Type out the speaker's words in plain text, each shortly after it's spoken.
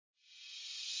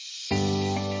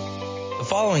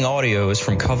following audio is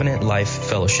from Covenant Life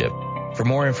Fellowship. For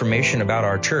more information about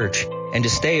our church and to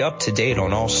stay up to date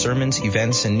on all sermons,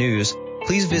 events, and news,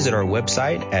 please visit our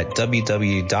website at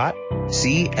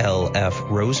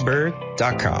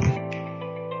www.clfroseburg.com.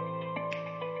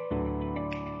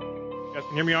 You guys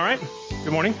can hear me all right?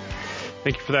 Good morning.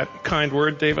 Thank you for that kind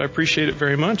word, Dave. I appreciate it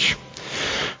very much.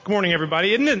 Good morning,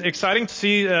 everybody. Isn't it exciting to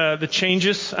see the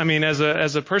changes? I mean, as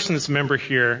a person that's a member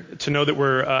here, to know that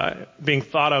we're being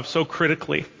thought of so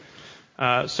critically,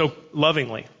 so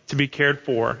lovingly, to be cared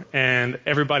for, and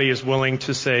everybody is willing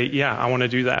to say, yeah, I want to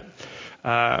do that.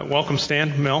 Welcome,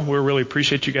 Stan, Mel. We really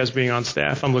appreciate you guys being on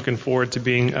staff. I'm looking forward to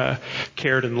being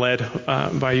cared and led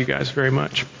by you guys very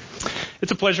much.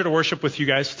 It's a pleasure to worship with you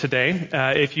guys today.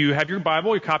 If you have your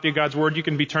Bible, your copy of God's Word, you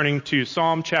can be turning to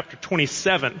Psalm chapter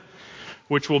 27,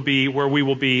 which will be where we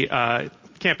will be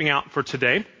camping out for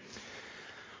today.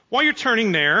 While you're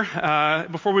turning there,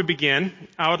 before we begin,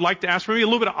 I would like to ask for maybe a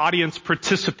little bit of audience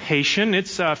participation.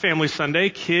 It's Family Sunday.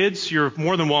 Kids, you're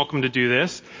more than welcome to do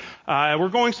this. We're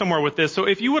going somewhere with this, so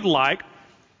if you would like,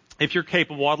 if you're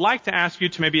capable, I'd like to ask you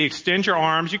to maybe extend your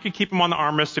arms. You can keep them on the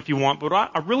armrest if you want, but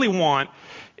what I really want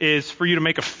is for you to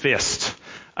make a fist,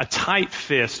 a tight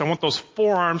fist. I want those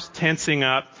forearms tensing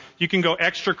up. You can go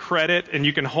extra credit and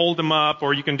you can hold them up,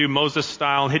 or you can do Moses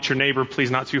style and hit your neighbor, please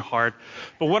not too hard.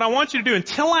 But what I want you to do,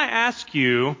 until I ask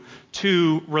you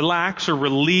to relax or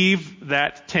relieve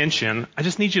that tension, I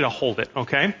just need you to hold it,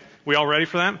 okay? We all ready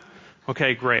for that?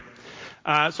 Okay, great.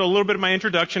 So a little bit of my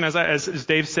introduction. As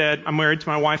Dave said, I'm married to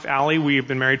my wife, Allie. We've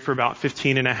been married for about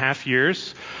 15 and a half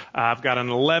years. I've got an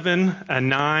 11, a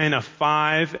 9, a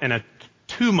 5, and a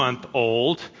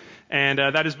 2-month-old. And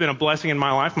that has been a blessing in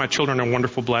my life. My children are a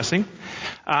wonderful blessing.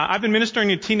 I've been ministering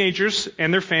to teenagers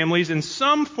and their families in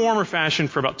some form or fashion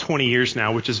for about 20 years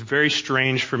now, which is very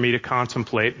strange for me to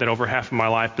contemplate that over half of my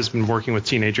life has been working with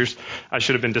teenagers. I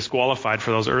should have been disqualified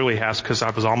for those early halves because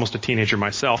I was almost a teenager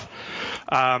myself.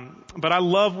 But I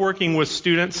love working with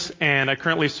students, and I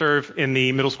currently serve in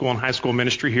the middle school and high school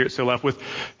ministry here at CLF with,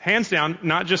 hands down,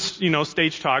 not just,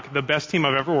 stage talk, the best team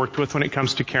I've ever worked with when it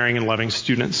comes to caring and loving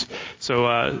students.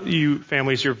 So you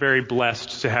families, you're very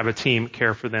blessed to have a team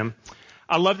care for them.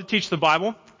 I love to teach the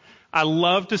Bible. I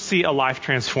love to see a life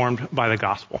transformed by the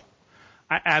gospel.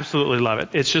 I absolutely love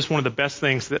it. It's just one of the best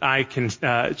things that I can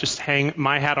just hang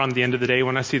my hat on the end of the day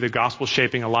when I see the gospel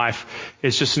shaping a life.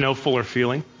 It's just no fuller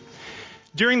feeling.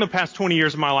 During the past 20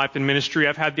 years of my life in ministry,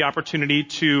 I've had the opportunity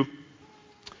to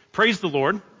praise the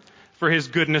Lord for His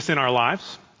goodness in our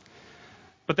lives.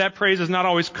 But that praise has not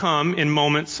always come in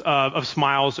moments of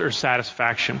smiles or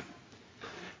satisfaction.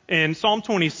 In Psalm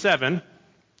 27,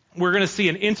 we're going to see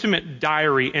an intimate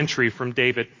diary entry from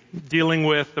David dealing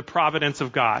with the providence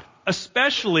of God,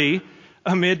 especially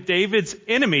amid David's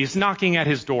enemies knocking at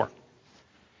his door.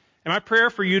 And my prayer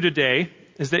for you today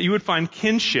is that you would find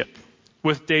kinship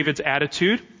with David's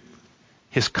attitude,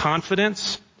 his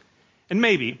confidence, and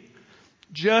maybe,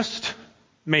 just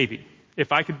maybe,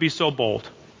 if I could be so bold,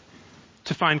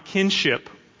 to find kinship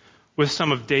with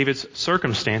some of David's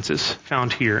circumstances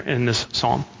found here in this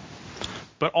psalm.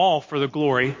 But all for the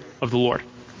glory of the Lord.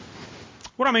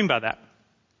 What do I mean by that?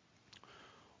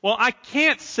 Well, I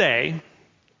can't say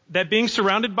that being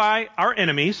surrounded by our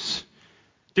enemies,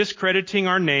 discrediting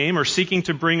our name, or seeking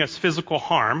to bring us physical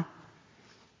harm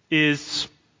is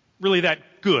really that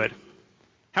good.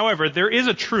 However, there is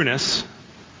a trueness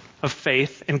of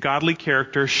faith and godly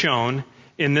character shown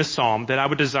in this psalm that I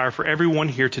would desire for everyone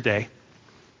here today.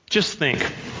 Just think,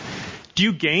 do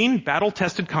you gain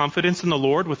battle-tested confidence in the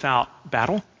Lord without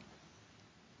battle?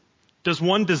 Does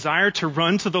one desire to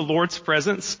run to the Lord's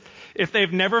presence if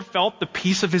they've never felt the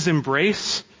peace of His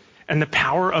embrace and the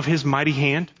power of His mighty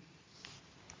hand?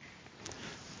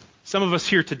 Some of us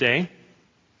here today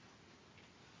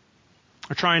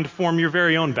are trying to form your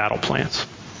very own battle plans.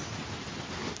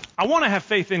 I want to have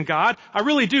faith in God. I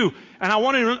really do. And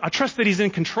I trust that He's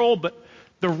in control, but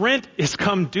the rent is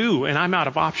come due and I'm out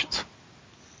of options.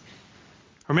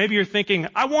 Or maybe you're thinking,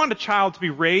 I want a child to be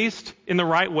raised in the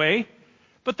right way,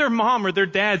 but their mom or their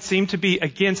dad seem to be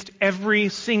against every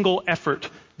single effort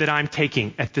that I'm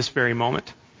taking at this very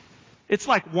moment. It's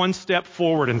like 1 step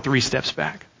forward and 3 steps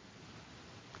back.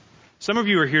 Some of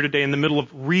you are here today in the middle of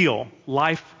real,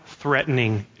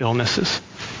 life-threatening illnesses.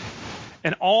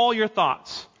 And all your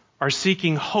thoughts are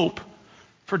seeking hope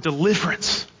for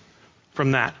deliverance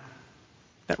from that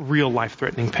real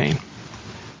life-threatening pain.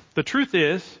 The truth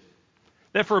is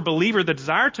that for a believer, the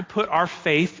desire to put our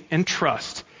faith and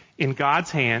trust in God's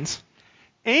hands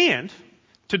and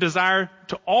to desire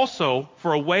to also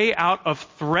for a way out of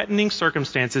threatening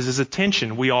circumstances is a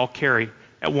tension we all carry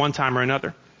at one time or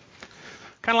another.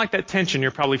 Kind of like that tension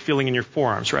you're probably feeling in your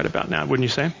forearms right about now, wouldn't you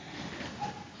say?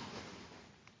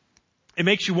 It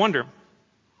makes you wonder,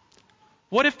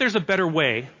 what if there's a better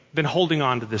way than holding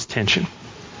on to this tension?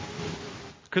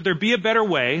 Could there be a better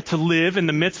way to live in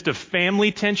the midst of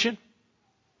family tension,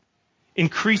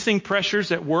 increasing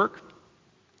pressures at work,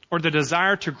 or the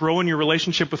desire to grow in your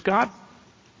relationship with God?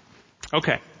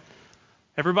 Okay.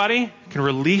 Everybody can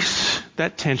release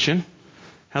that tension.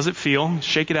 How's it feel?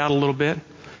 Shake it out a little bit.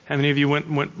 How many of you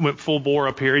went full bore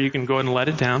up here? You can go ahead and let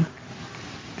it down.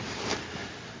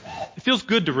 It feels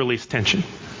good to release tension.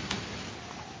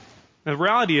 The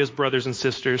reality is, brothers and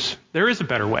sisters, there is a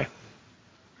better way.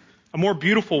 A more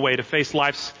beautiful way to face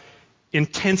life's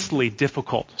intensely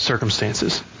difficult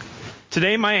circumstances.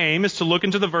 Today, my aim is to look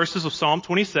into the verses of Psalm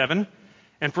 27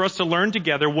 and for us to learn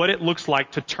together what it looks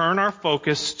like to turn our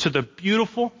focus to the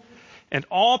beautiful and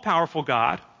all-powerful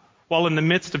God while in the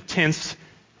midst of tense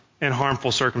and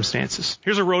harmful circumstances.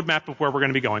 Here's a roadmap of where we're going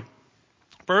to be going.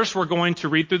 First, we're going to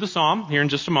read through the Psalm here in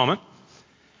just a moment.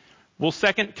 We'll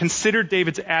second consider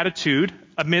David's attitude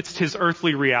amidst his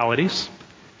earthly realities.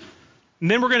 And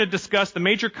then we're going to discuss the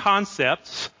major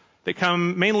concepts that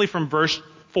come mainly from verse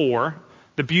 4,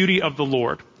 the beauty of the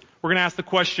Lord. We're going to ask the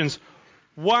questions,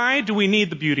 why do we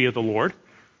need the beauty of the Lord?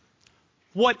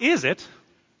 What is it?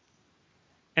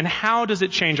 And how does it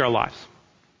change our lives?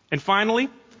 And finally,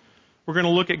 we're going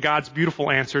to look at God's beautiful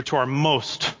answer to our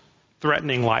most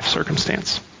threatening life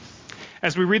circumstance.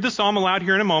 As we read the psalm aloud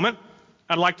here in a moment,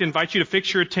 I'd like to invite you to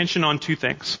fix your attention on two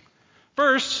things.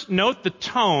 First, note the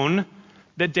tone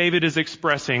that David is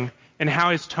expressing and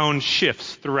how his tone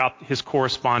shifts throughout his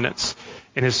correspondence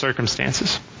and his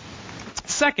circumstances.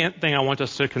 Second thing I want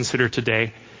us to consider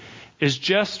today is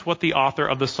just what the author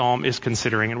of the psalm is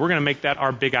considering. And we're going to make that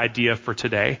our big idea for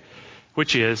today,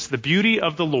 which is the beauty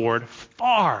of the Lord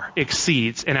far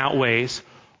exceeds and outweighs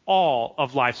all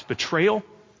of life's betrayal,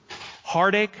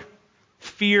 heartache,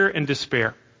 fear, and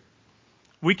despair.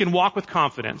 We can walk with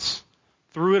confidence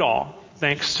through it all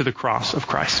thanks to the cross of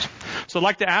Christ. So I'd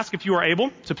like to ask if you are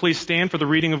able to please stand for the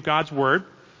reading of God's Word.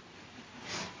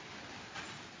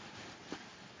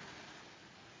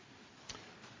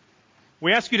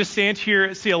 We ask you to stand here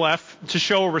at CLF to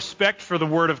show respect for the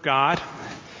Word of God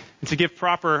and to give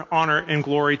proper honor and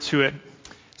glory to it.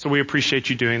 So we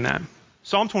appreciate you doing that.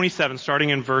 Psalm 27,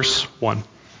 starting in verse 1.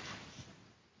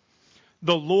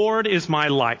 The Lord is my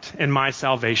light and my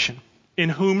salvation. In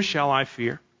whom shall I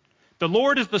fear? The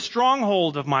Lord is the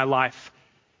stronghold of my life.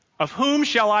 Of whom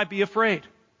shall I be afraid?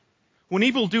 When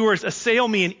evildoers assail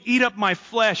me and eat up my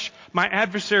flesh, my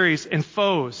adversaries and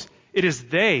foes, it is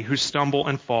they who stumble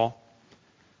and fall.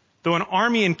 Though an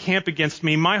army encamp against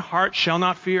me, my heart shall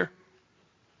not fear.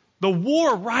 The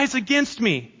war rise against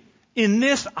me. In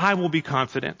this I will be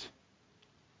confident.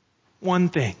 One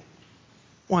thing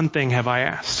have I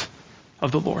asked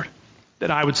of the Lord,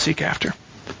 that I would seek after,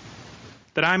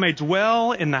 that I may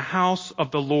dwell in the house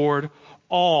of the Lord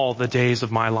all the days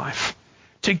of my life,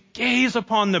 to gaze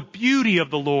upon the beauty of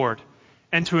the Lord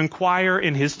and to inquire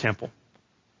in his temple.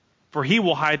 For he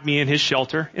will hide me in his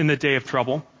shelter in the day of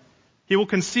trouble. He will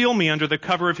conceal me under the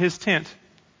cover of his tent,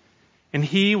 and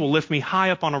he will lift me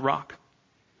high up on a rock.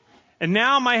 And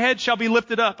now my head shall be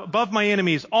lifted up above my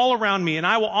enemies all around me, and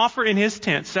I will offer in his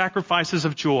tent sacrifices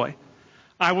of joy.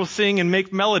 I will sing and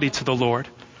make melody to the Lord.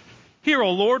 Hear,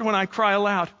 O Lord, when I cry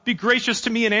aloud. Be gracious to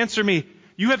me and answer me.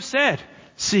 You have said,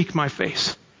 seek my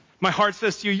face. My heart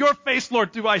says to you, your face,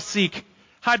 Lord, do I seek.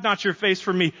 Hide not your face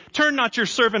from me. Turn not your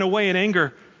servant away in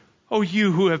anger. O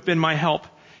you who have been my help,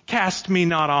 cast me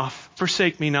not off.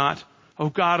 Forsake me not, O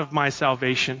God of my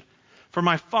salvation. For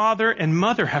my father and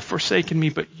mother have forsaken me,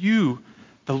 but you,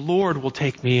 the Lord, will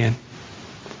take me in.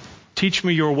 Teach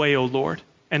me your way, O Lord,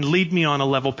 and lead me on a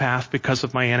level path because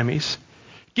of my enemies.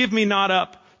 Give me not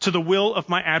up to the will of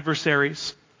my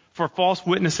adversaries, for false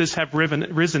witnesses have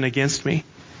risen against me.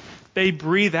 They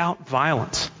breathe out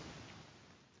violence.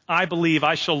 I believe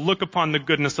I shall look upon the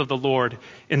goodness of the Lord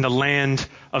in the land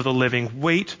of the living.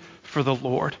 Wait for the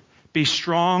Lord. Be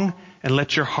strong and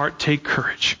let your heart take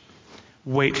courage.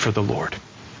 Wait for the Lord.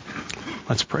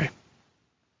 Let's pray.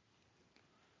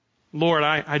 Lord,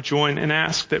 I join and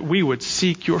ask that we would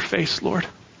seek your face, Lord.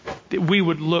 That we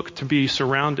would look to be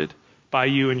surrounded by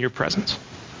you in your presence.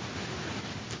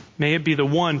 May it be the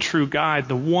one true guide,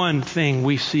 the one thing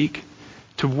we seek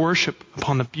to worship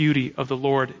upon the beauty of the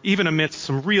Lord, even amidst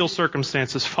some real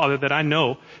circumstances, Father, that I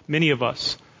know many of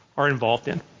us are involved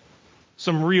in.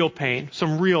 Some real pain,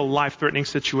 some real life-threatening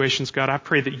situations, God, I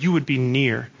pray that you would be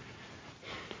near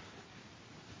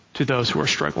to those who are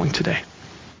struggling today.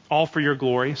 all for your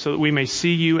glory, so that we may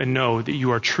see you and know that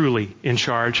you are truly in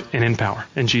charge and in power.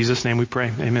 In Jesus' name we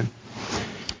pray. Amen.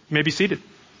 You may be seated.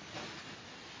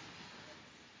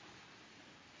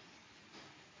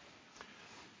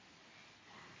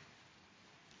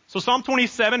 So Psalm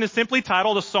 27 is simply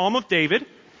titled a Psalm of David.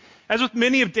 As with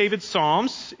many of David's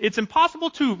Psalms, it's impossible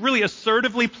to really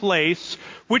assertively place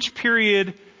which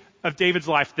period of David's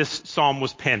life this psalm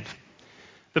was penned.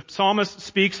 The psalmist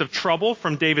speaks of trouble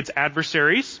from David's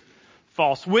adversaries,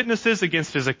 false witnesses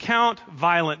against his account,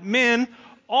 violent men,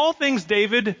 all things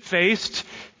David faced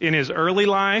in his early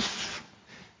life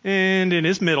and in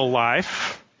his middle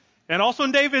life, and also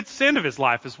in David's end of his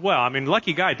life as well. I mean,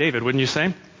 lucky guy David, wouldn't you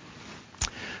say?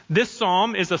 This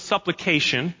psalm is a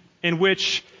supplication in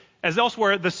which, as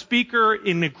elsewhere, the speaker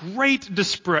in great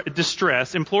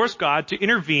distress implores God to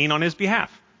intervene on his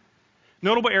behalf.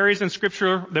 Notable areas in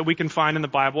Scripture that we can find in the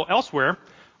Bible elsewhere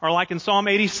are like in Psalm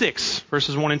 86,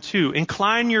 verses 1 and 2.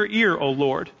 Incline your ear, O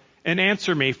Lord, and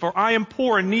answer me, for I am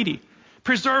poor and needy.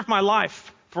 Preserve my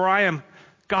life, for I am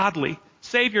godly.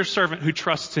 Save your servant who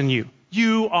trusts in you.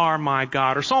 You are my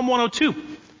God. Or Psalm 102.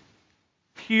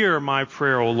 Hear my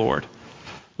prayer, O Lord.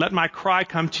 Let my cry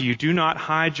come to you. Do not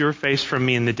hide your face from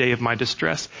me in the day of my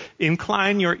distress.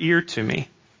 Incline your ear to me.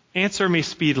 Answer me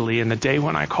speedily in the day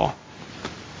when I call.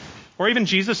 Or even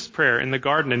Jesus' prayer in the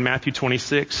garden in Matthew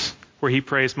 26, where he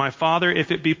prays, my Father,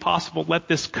 if it be possible, let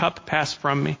this cup pass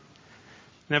from me.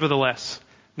 Nevertheless,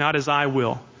 not as I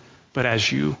will, but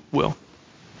as you will.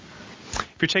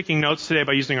 If you're taking notes today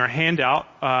by using our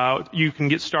handout, you can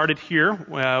get started here.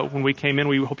 When we came in,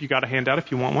 we hope you got a handout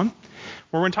if you want one.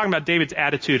 We're going to talk about David's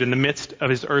attitude in the midst of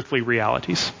his earthly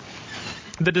realities.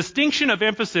 The distinction of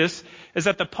emphasis is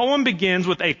that the poem begins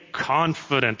with a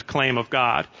confident claim of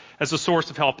God as a source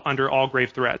of help under all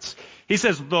grave threats. He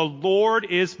says, the Lord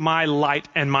is my light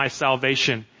and my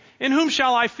salvation. In whom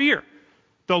shall I fear?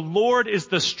 The Lord is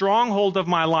the stronghold of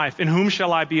my life. In whom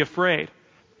shall I be afraid?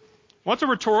 What's a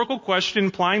rhetorical question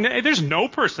implying that there's no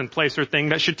person, place, or thing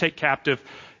that should take captive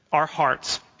our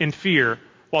hearts in fear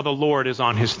while the Lord is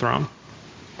on his throne.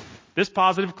 This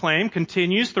positive claim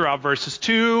continues throughout verses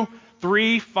 2,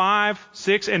 3, 5,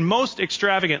 6, and most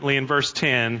extravagantly in verse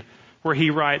 10, where he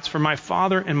writes, for my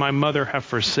father and my mother have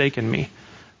forsaken me,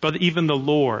 but even the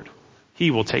Lord,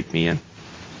 he will take me in.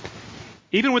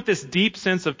 Even with this deep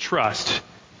sense of trust,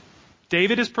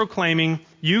 David is proclaiming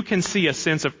you can see a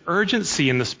sense of urgency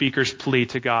in the speaker's plea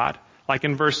to God. Like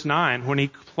in verse 9, when he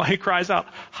cries out,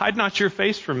 hide not your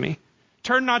face from me.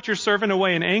 Turn not your servant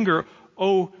away in anger,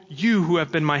 O you who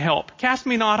have been my help. Cast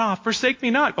me not off, forsake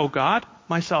me not, O God,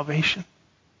 my salvation.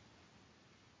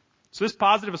 So this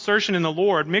positive assertion in the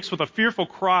Lord mixed with a fearful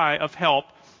cry of help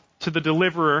to the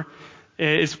deliverer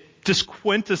is just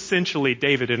quintessentially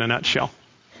David in a nutshell.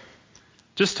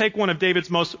 Just take one of David's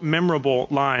most memorable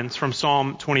lines from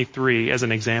Psalm 23 as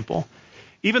an example.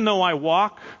 Even though I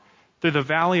walk through the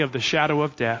valley of the shadow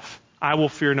of death, I will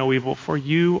fear no evil, for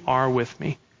you are with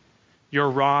me. Your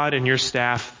rod and your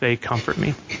staff, they comfort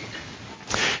me.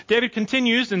 David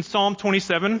continues in Psalm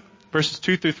 27, verses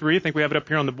 2 through 3. I think we have it up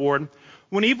here on the board.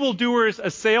 When evildoers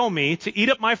assail me to eat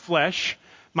up my flesh,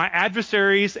 my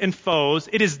adversaries and foes,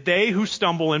 it is they who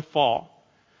stumble and fall.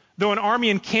 Though an army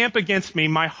encamp against me,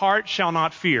 my heart shall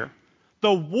not fear.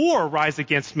 Though war rise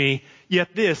against me,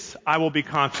 yet this I will be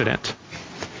confident.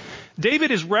 David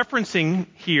is referencing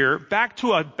here back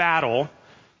to a battle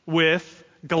with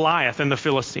Goliath and the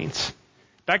Philistines.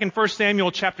 Back in 1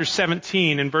 Samuel chapter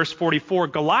 17 and verse 44,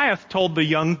 Goliath told the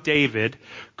young David,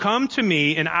 come to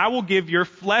me and I will give your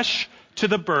flesh to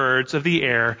the birds of the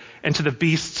air and to the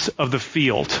beasts of the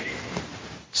field.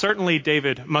 Certainly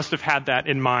David must have had that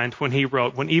in mind when he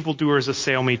wrote, when evildoers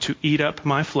assail me to eat up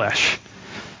my flesh,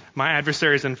 my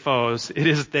adversaries and foes, it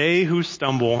is they who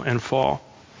stumble and fall.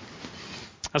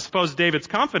 I suppose David's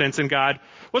confidence in God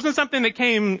wasn't something that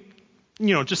came,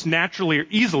 just naturally or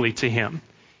easily to him.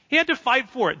 He had to fight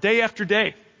for it day after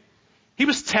day. He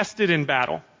was tested in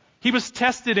battle. He was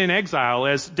tested in exile,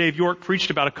 as Dave York preached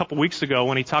about a couple weeks ago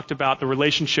when he talked about the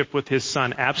relationship with his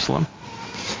son Absalom.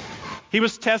 He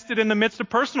was tested in the midst of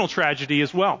personal tragedy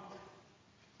as well.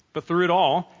 But through it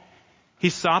all, he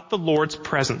sought the Lord's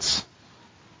presence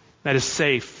that is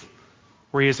safe,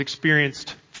 where he has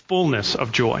experienced fullness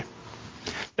of joy.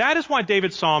 That is why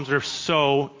David's Psalms are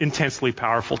so intensely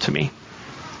powerful to me.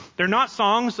 They're not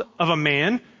songs of a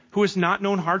man who has not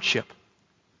known hardship.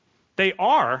 They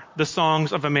are the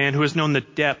songs of a man who has known the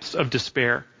depths of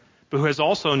despair, but who has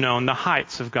also known the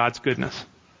heights of God's goodness.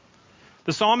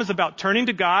 The psalm is about turning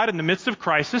to God in the midst of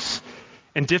crisis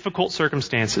and difficult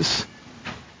circumstances.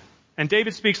 And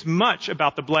David speaks much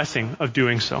about the blessing of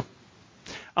doing so.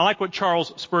 I like what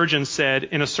Charles Spurgeon said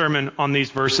in a sermon on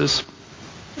these verses.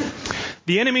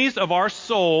 The enemies of our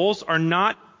souls are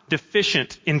not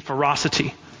deficient in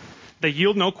ferocity. They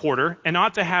yield no quarter and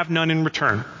ought to have none in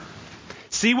return.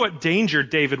 See what danger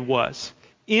David was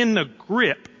in the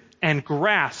grip and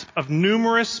grasp of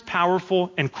numerous,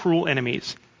 powerful, and cruel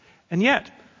enemies. And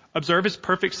yet, observe his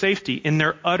perfect safety in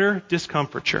their utter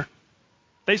discomfiture.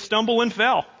 They stumble and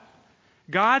fell.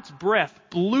 God's breath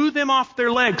blew them off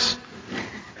their legs.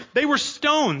 They were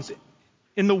stones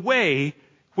in the way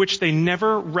which they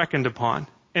never reckoned upon.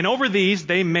 And over these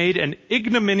they made an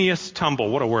ignominious tumble.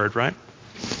 What a word, right?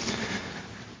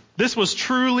 This was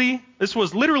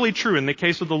literally true in the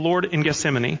case of the Lord in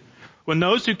Gethsemane, when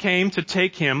those who came to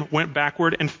take him went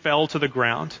backward and fell to the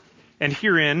ground. And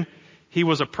herein he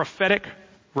was a prophetic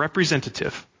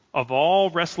representative of all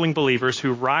wrestling believers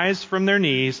who rise from their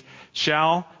knees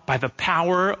shall, by the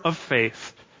power of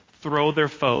faith, throw their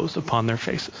foes upon their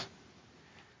faces.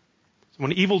 So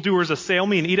when evildoers assail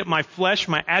me and eat up my flesh,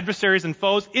 my adversaries and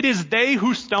foes, it is they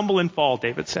who stumble and fall,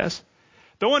 David says.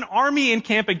 Though an army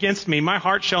encamp against me, my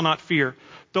heart shall not fear.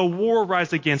 Though war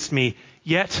rise against me,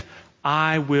 yet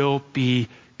I will be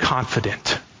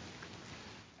confident.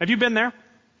 Have you been there?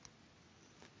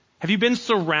 Have you been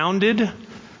surrounded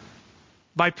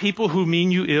by people who mean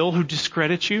you ill, who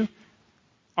discredit you?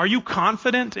 Are you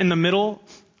confident in the middle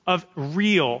of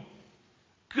real,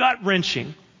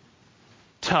 gut-wrenching,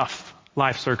 tough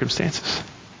life circumstances?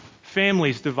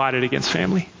 Families divided against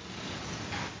family.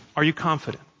 Are you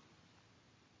confident?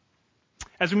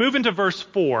 As we move into verse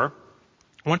 4,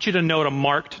 I want you to note a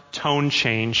marked tone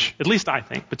change, at least I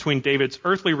think, between David's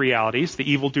earthly realities,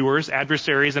 the evildoers,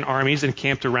 adversaries, and armies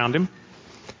encamped around him,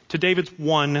 to David's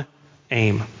one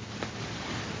aim.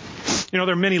 You know,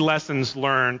 there are many lessons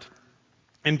learned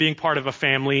in being part of a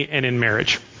family and in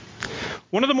marriage.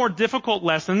 One of the more difficult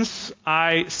lessons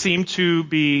I seem to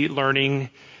be learning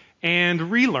and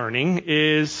relearning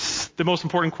is the most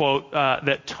important quote,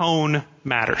 that tone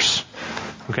matters.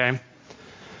 Okay?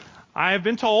 I have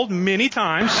been told many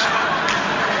times,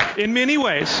 in many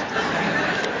ways,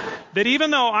 that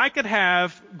even though I could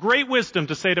have great wisdom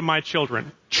to say to my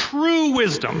children, true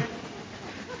wisdom,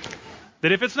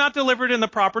 that if it's not delivered in the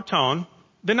proper tone,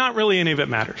 then not really any of it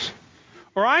matters.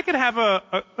 Or I could have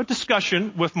a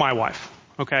discussion with my wife,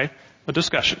 okay? A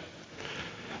discussion.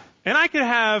 And I could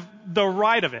have the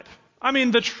right of it. I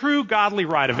mean, the true godly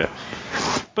right of it.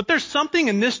 But there's something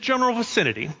in this general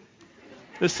vicinity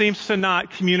that seems to not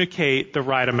communicate the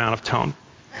right amount of tone.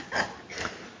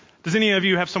 Does any of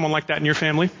you have someone like that in your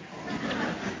family?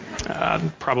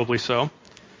 Probably so.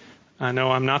 I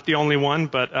know I'm not the only one,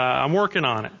 but I'm working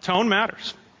on it. Tone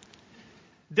matters.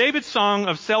 David's song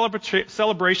of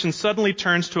celebration suddenly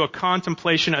turns to a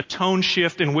contemplation, a tone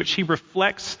shift in which he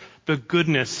reflects the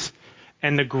goodness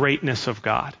and the greatness of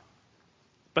God.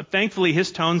 But thankfully,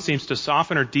 his tone seems to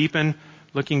soften or deepen.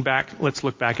 Looking back, let's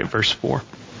look back at verse 4.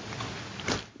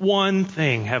 One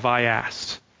thing have I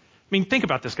asked. I mean, think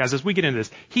about this, guys, as we get into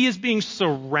this. He is being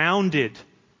surrounded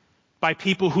by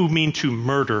people who mean to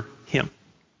murder him,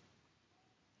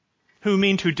 who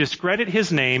mean to discredit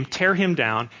his name, tear him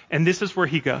down, and this is where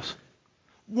he goes.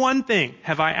 One thing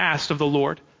have I asked of the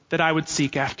Lord that I would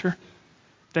seek after,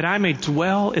 that I may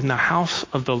dwell in the house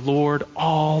of the Lord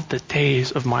all the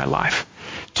days of my life,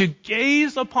 to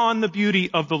gaze upon the beauty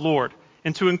of the Lord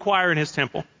and to inquire in his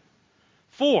temple.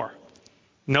 4,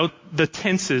 note the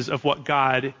tenses of what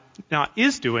God not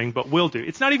is doing, but will do.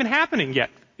 It's not even happening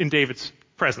yet in David's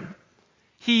present.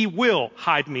 He will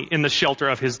hide me in the shelter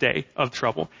of his day of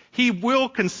trouble. He will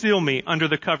conceal me under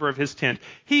the cover of his tent.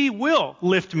 He will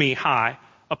lift me high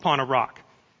upon a rock.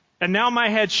 And now my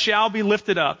head shall be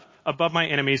lifted up above my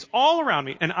enemies all around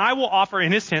me, and I will offer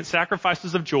in his tent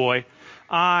sacrifices of joy.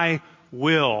 I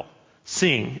will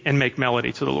sing and make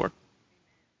melody to the Lord.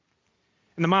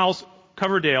 In the Miles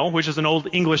Coverdale, which is an old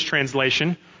English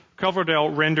translation, Coverdale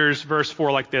renders verse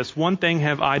 4 like this. One thing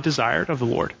have I desired of the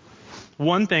Lord.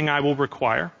 One thing I will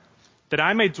require, that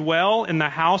I may dwell in the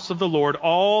house of the Lord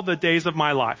all the days of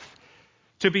my life,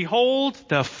 to behold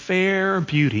the fair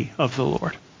beauty of the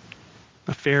Lord.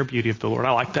 The fair beauty of the Lord.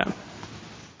 I like that.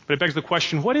 But it begs the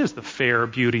question, what is the fair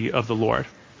beauty of the Lord?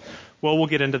 Well, we'll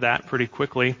get into that pretty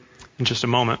quickly in just a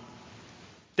moment.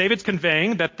 David's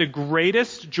conveying that the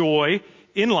greatest joy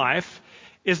in life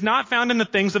is not found in the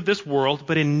things of this world,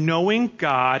 but in knowing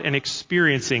God and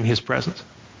experiencing his presence.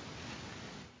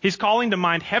 He's calling to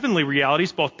mind heavenly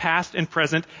realities, both past and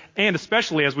present, and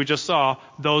especially, as we just saw,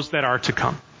 those that are to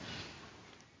come.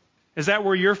 Is that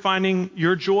where you're finding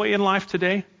your joy in life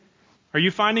today? Are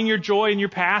you finding your joy in your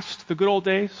past, the good old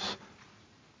days?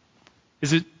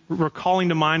 Is it recalling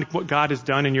to mind what God has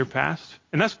done in your past?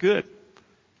 And that's good.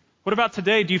 What about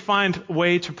today? Do you find a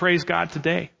way to praise God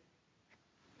today?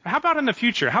 How about in the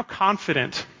future? How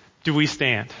confident do we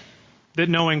stand that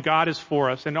knowing God is for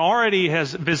us and already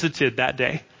has visited that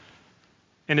day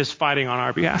and is fighting on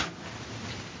our behalf?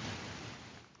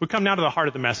 We come now to the heart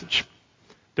of the message,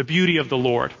 the beauty of the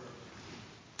Lord.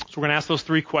 So we're going to ask those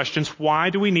three questions. Why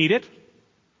do we need it?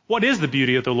 What is the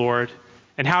beauty of the Lord?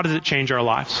 And how does it change our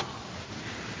lives?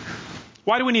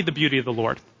 Why do we need the beauty of the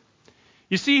Lord?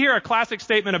 You see here a classic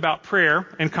statement about prayer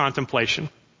and contemplation,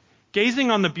 gazing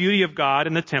on the beauty of God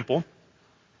in the temple.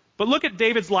 But look at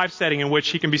David's life setting in which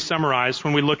he can be summarized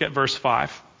when we look at verse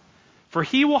 5. For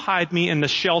he will hide me in the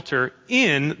shelter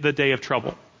in the day of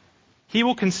trouble. He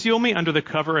will conceal me under the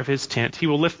cover of his tent. He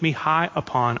will lift me high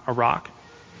upon a rock.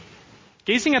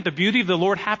 Gazing at the beauty of the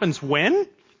Lord happens when?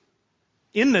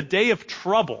 In the day of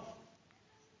trouble.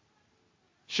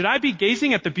 Should I be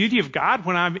gazing at the beauty of God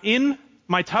when I'm in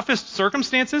my toughest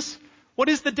circumstances? What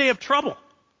is the day of trouble?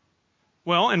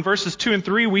 Well, in verses 2 and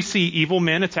 3, we see evil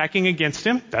men attacking against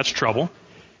him. That's trouble.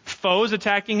 Foes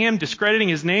attacking him, discrediting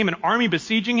his name, an army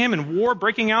besieging him, and war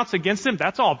breaking out against him.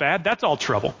 That's all bad. That's all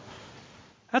trouble.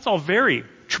 That's all very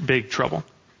big trouble.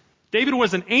 David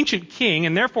was an ancient king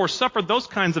and therefore suffered those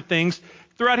kinds of things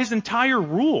throughout his entire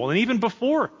rule and even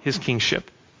before his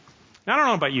kingship. Now, I don't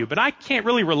know about you, but I can't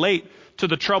really relate to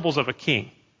the troubles of a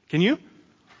king. Can you?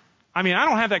 I mean, I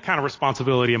don't have that kind of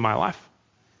responsibility in my life.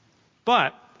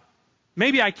 But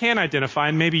maybe I can identify,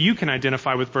 and maybe you can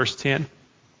identify with verse 10.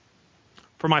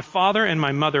 For my father and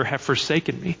my mother have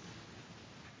forsaken me,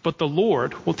 but the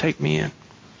Lord will take me in.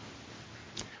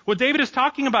 What David is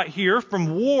talking about here,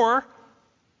 from war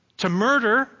to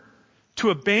murder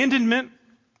to abandonment,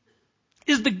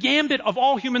 is the gambit of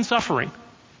all human suffering.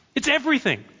 It's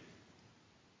everything.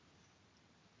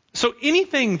 So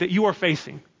anything that you are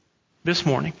facing this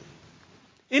morning,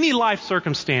 any life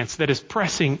circumstance that is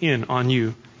pressing in on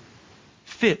you,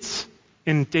 fits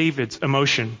in David's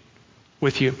emotion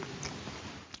with you.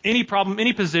 Any problem,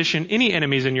 any position, any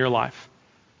enemies in your life,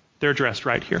 they're addressed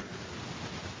right here.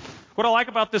 What I like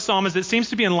about this psalm is it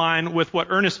seems to be in line with what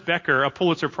Ernest Becker, a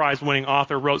Pulitzer Prize-winning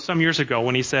author, wrote some years ago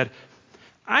when he said,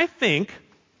 I think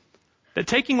that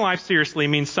taking life seriously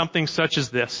means something such as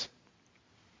this.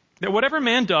 That whatever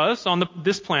man does on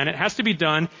this planet has to be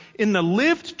done in the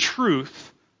lived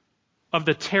truth of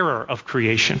the terror of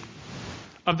creation,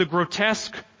 of the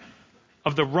grotesque,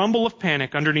 of the rumble of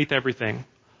panic underneath everything.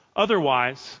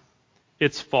 Otherwise,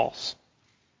 it's false.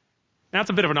 That's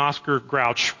a bit of an Oscar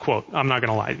Grouch quote. I'm not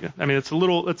going to lie to you. I mean, it's a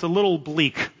little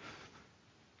bleak.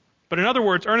 But in other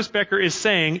words, Ernest Becker is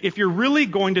saying, if you're really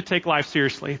going to take life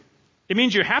seriously, it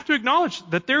means you have to acknowledge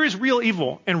that there is real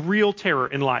evil and real terror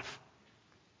in life.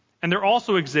 And there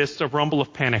also exists a rumble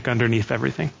of panic underneath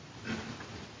everything.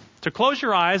 To close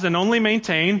your eyes and only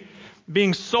maintain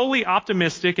being solely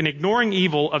optimistic and ignoring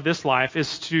evil of this life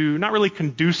is to not really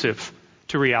conducive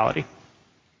to reality.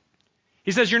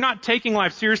 He says you're not taking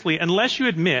life seriously unless you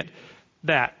admit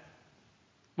that,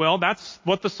 well, that's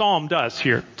what the psalm does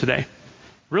here today.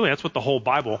 Really, that's what the whole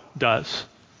Bible does.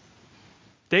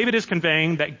 David is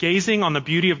conveying that gazing on the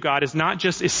beauty of God is not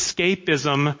just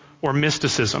escapism or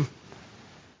mysticism.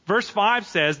 Verse 5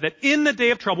 says that in the day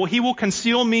of trouble, he will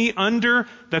conceal me under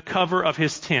the cover of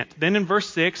his tent. Then in verse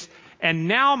 6, and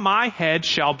now my head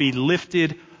shall be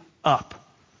lifted up.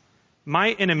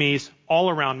 My enemies all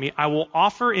around me, I will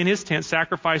offer in his tent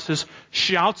sacrifices,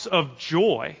 shouts of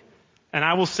joy, and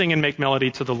I will sing and make melody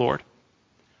to the Lord.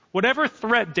 Whatever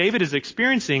threat David is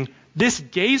experiencing, this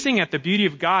gazing at the beauty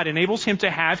of God enables him to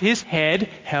have his head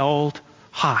held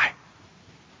high.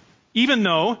 Even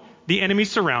though the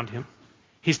enemies surround him,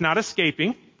 he's not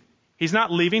escaping. He's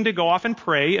not leaving to go off and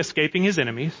pray, escaping his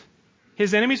enemies.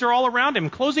 His enemies are all around him,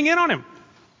 closing in on him.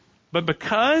 But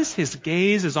because his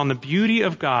gaze is on the beauty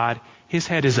of God, his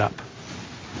head is up.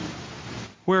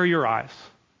 Where are your eyes?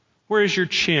 Where is your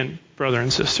chin, brother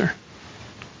and sister?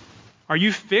 Are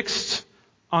you fixed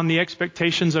on the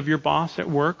expectations of your boss at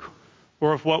work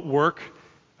or of what work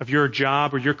of your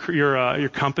job or your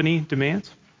company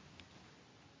demands?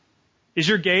 Is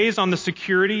your gaze on the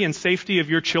security and safety of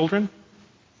your children?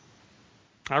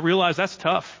 I realize that's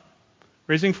tough.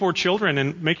 Raising 4 children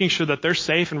and making sure that they're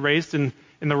safe and raised in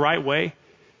the right way,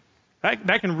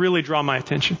 that can really draw my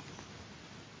attention.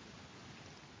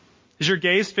 Is your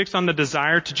gaze fixed on the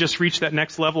desire to just reach that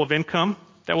next level of income?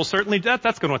 That will certainly, that's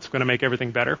what's going to make everything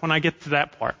better when I get to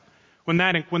that part. When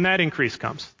that increase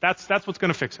comes. That's what's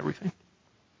going to fix everything.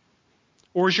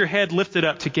 Or is your head lifted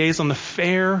up to gaze on the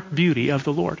fair beauty of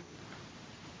the Lord?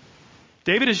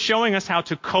 David is showing us how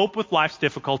to cope with life's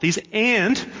difficulties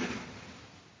and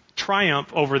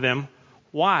triumph over them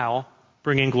while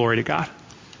bringing glory to God.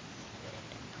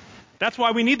 That's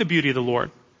why we need the beauty of the Lord,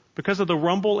 because of the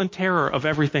rumble and terror of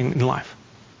everything in life.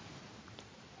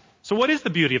 So what is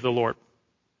the beauty of the Lord?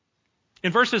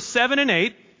 In verses 7 and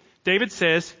 8, David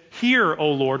says, "Hear,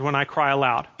 O Lord, when I cry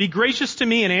aloud. Be gracious to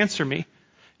me and answer me.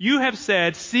 You have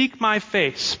said, seek my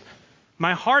face.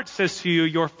 My heart says to you,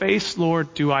 your face,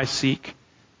 Lord, do I seek.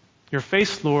 Your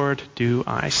face, Lord, do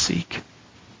I seek."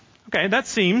 Okay, that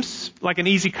seems like an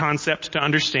easy concept to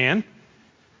understand,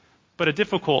 but a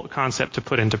difficult concept to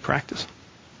put into practice.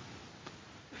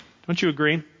 Don't you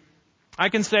agree? I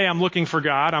can say I'm looking for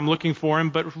God, I'm looking for Him,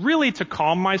 but really to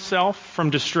calm myself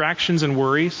from distractions and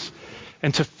worries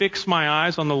and to fix my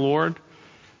eyes on the Lord,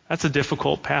 that's a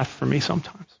difficult path for me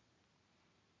sometimes.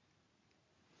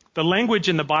 The language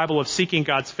in the Bible of seeking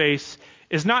God's face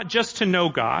is not just to know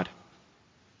God,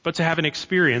 but to have an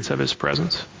experience of His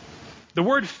presence. The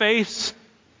word face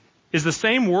is the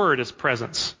same word as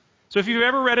presence. So if you've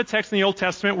ever read a text in the Old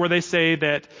Testament where they say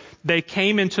that they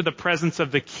came into the presence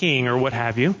of the king or what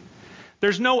have you,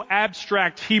 there's no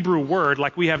abstract Hebrew word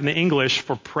like we have in the English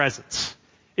for presence.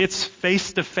 It's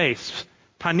face to face.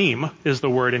 Panim is the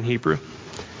word in Hebrew.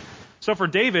 So for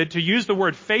David, to use the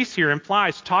word face here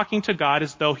implies talking to God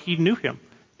as though he knew Him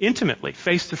intimately,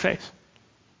 face to face.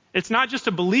 It's not just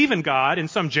to believe in God in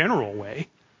some general way,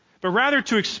 but rather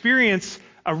to experience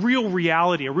a real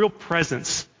reality, a real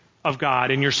presence of God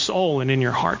in your soul and in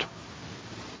your heart.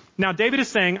 Now David is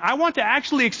saying, I want to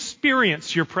actually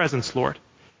experience your presence, Lord.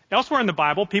 Elsewhere in the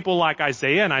Bible, people like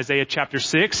Isaiah in Isaiah chapter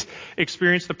 6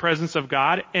 experience the presence of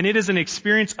God, and it is an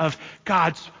experience of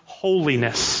God's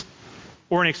holiness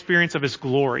or an experience of His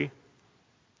glory.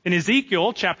 In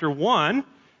Ezekiel chapter 1,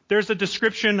 there's a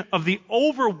description of the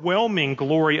overwhelming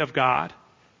glory of God.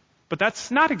 But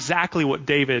that's not exactly what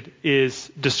David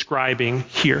is describing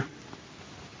here.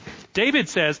 David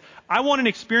says, I want an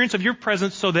experience of your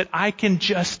presence so that I can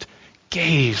just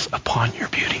gaze upon your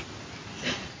beauty.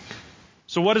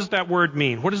 So what does that word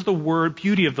mean? What does the word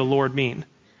beauty of the Lord mean?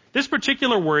 This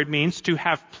particular word means to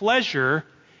have pleasure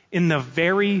in the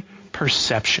very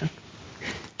perception.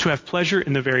 To have pleasure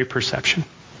in the very perception.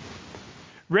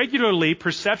 Regularly,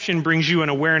 perception brings you an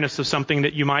awareness of something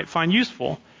that you might find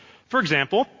useful. For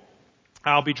example,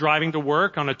 I'll be driving to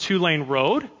work on a 2-lane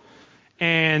road,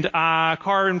 and a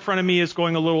car in front of me is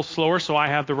going a little slower, so I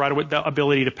have the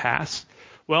ability to pass.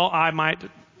 Well, I might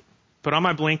put on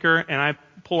my blinker, and I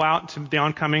pull out to the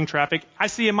oncoming traffic. I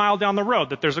see a mile down the road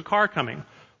that there's a car coming.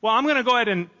 Well, I'm going to go ahead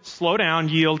and slow down,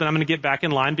 yield, and I'm going to get back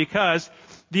in line because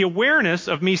the awareness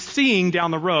of me seeing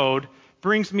down the road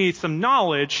brings me some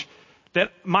knowledge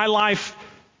that my life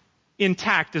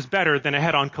intact is better than a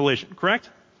head-on collision, correct?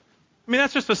 I mean,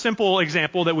 that's just a simple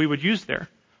example that we would use there.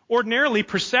 Ordinarily,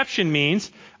 perception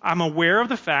means I'm aware of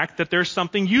the fact that there's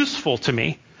something useful to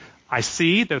me. I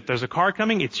see that there's a car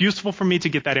coming. It's useful for me to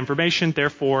get that information.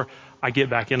 Therefore, I get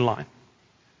back in line.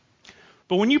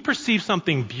 But when you perceive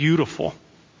something beautiful,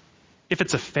 if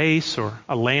it's a face or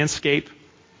a landscape,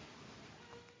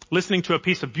 listening to a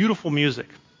piece of beautiful music,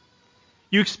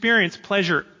 you experience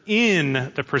pleasure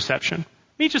in the perception.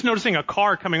 Me just noticing a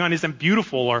car coming on isn't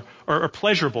beautiful or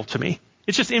pleasurable to me.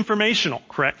 It's just informational,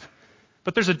 correct?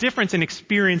 But there's a difference in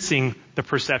experiencing the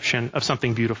perception of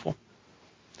something beautiful.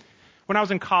 When I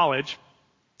was in college,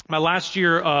 my last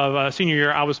year of senior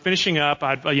year, I was finishing up.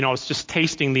 I was just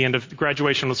tasting the end of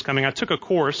graduation was coming. I took a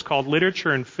course called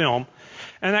Literature and Film.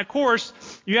 And that course,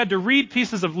 you had to read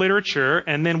pieces of literature,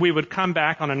 and then we would come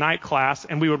back on a night class,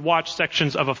 and we would watch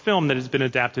sections of a film that has been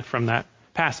adapted from that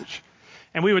passage.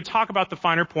 And we would talk about the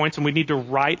finer points, and we'd need to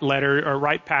write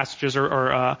passages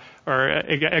or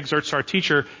excerpts to our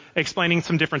teacher explaining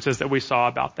some differences that we saw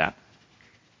about that.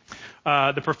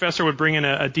 The professor would bring in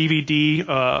a DVD,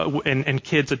 and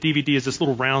kids, a DVD is this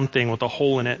little round thing with a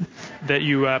hole in it that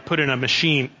you put in a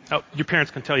machine. Oh, your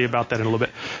parents can tell you about that in a little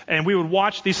bit. And we would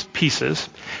watch these pieces.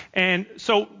 And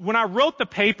so when I wrote the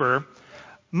paper,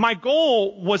 my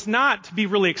goal was not to be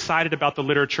really excited about the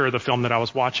literature of the film that I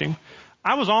was watching.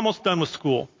 I was almost done with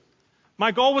school. My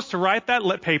goal was to write that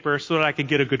lit paper so that I could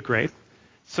get a good grade.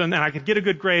 So then I could get a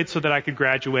good grade so that I could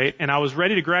graduate, and I was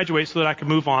ready to graduate so that I could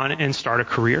move on and start a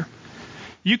career.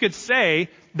 You could say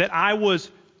that I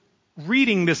was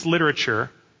reading this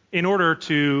literature in order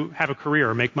to have a career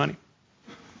or make money.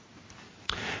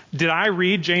 Did I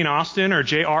read Jane Austen or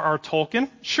J.R.R. Tolkien?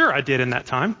 Sure, I did in that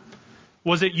time.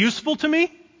 Was it useful to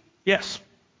me? Yes.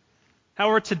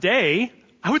 However, today,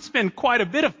 I would spend quite a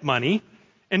bit of money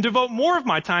and devote more of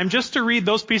my time just to read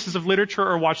those pieces of literature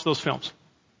or watch those films.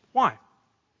 Why?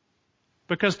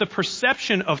 Because the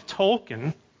perception of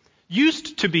Tolkien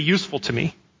used to be useful to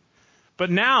me. But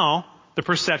now the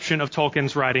perception of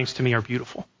Tolkien's writings to me are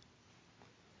beautiful.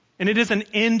 And it is an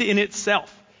end in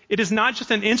itself. It is not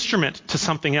just an instrument to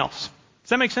something else. Does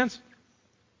that make sense?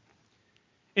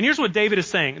 And here's what David is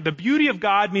saying. The beauty of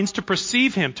God means to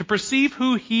perceive him, to perceive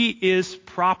who he is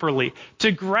properly,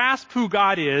 to grasp who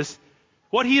God is,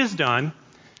 what he has done,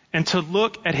 and to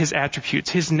look at his attributes,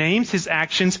 his names, his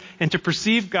actions, and to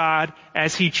perceive God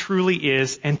as he truly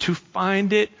is, and to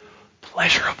find it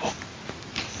pleasurable.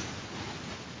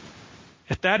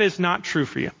 If that is not true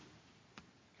for you,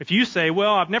 if you say,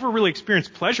 well, I've never really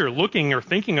experienced pleasure looking or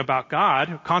thinking about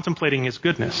God, contemplating his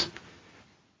goodness,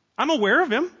 I'm aware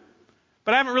of him,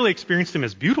 but I haven't really experienced him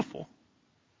as beautiful,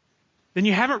 then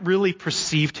you haven't really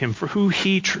perceived him for who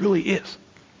he truly is.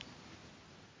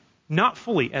 Not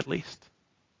fully, at least.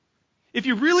 If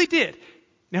you really did,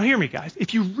 now hear me guys,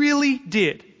 if you really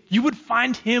did, you would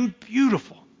find him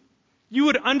beautiful. You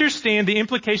would understand the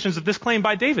implications of this claim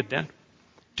by David then.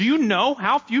 Do you know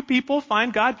how few people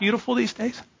find God beautiful these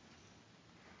days?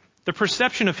 The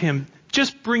perception of him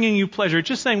just bringing you pleasure,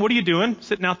 just saying, what are you doing?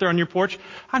 Sitting out there on your porch?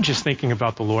 I'm just thinking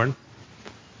about the Lord.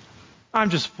 I'm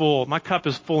just full. My cup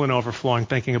is full and overflowing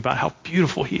thinking about how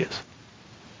beautiful he is.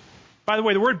 By the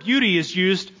way, the word beauty is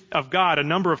used of God a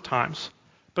number of times,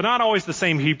 but not always the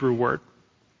same Hebrew word.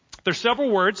 There's several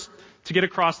words to get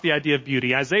across the idea of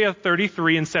beauty. Isaiah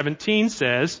 33:17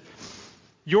 says,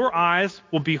 your eyes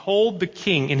will behold the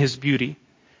King in his beauty.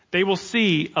 They will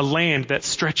see a land that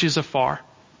stretches afar.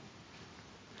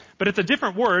 But it's a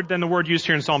different word than the word used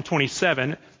here in Psalm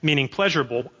 27, meaning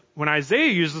pleasurable. When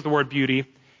Isaiah uses the word beauty,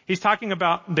 he's talking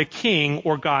about the King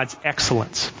or God's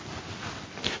excellence.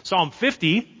 Psalm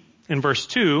 50 in verse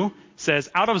 2 says,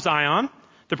 out of Zion,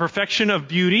 the perfection of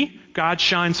beauty, God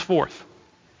shines forth.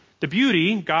 The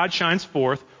beauty, God shines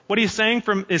forth. What he's saying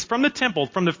is from the temple,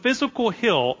 from the physical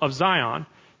hill of Zion,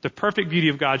 the perfect beauty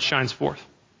of God shines forth.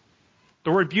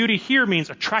 The word beauty here means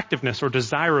attractiveness or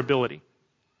desirability.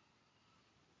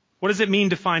 What does it mean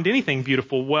to find anything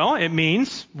beautiful? Well, it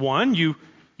means, one, you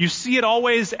see it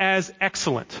always as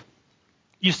excellent.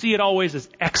 You see it always as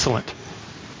excellent.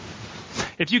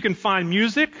 If you can find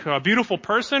music, a beautiful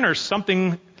person, or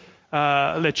something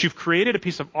that you've created, a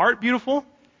piece of art beautiful,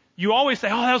 you always say,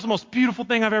 oh, that was the most beautiful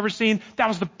thing I've ever seen. That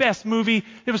was the best movie.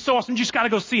 It was so awesome. You just got to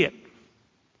go see it.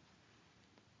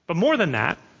 But more than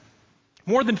that,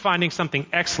 more than finding something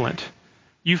excellent,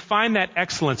 you find that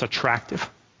excellence attractive.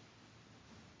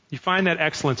 You find that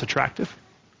excellence attractive.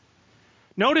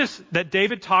 Notice that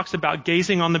David talks about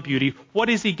gazing on the beauty. What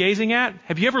is he gazing at?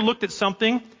 Have you ever looked at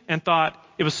something and thought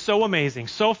it was so amazing,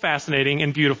 so fascinating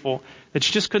and beautiful that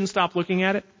you just couldn't stop looking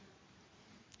at it?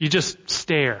 You just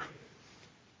stare.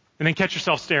 And then catch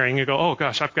yourself staring and go, oh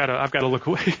gosh, I've got to look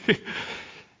away.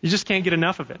 You just can't get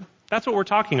enough of it. That's what we're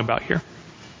talking about here.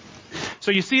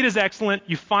 So you see it as excellent,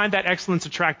 you find that excellence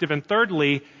attractive, and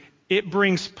thirdly, it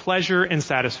brings pleasure and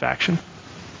satisfaction.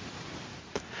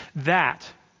 That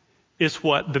is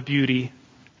what the beauty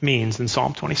means in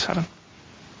Psalm 27.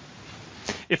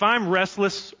 If I'm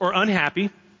restless or unhappy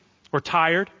or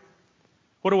tired,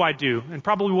 what do I do? And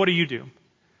probably what do you do?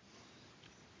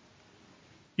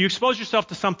 You expose yourself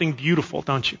to something beautiful,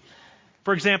 don't you?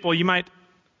 For example, you might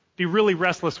be really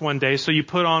restless one day, so you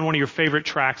put on one of your favorite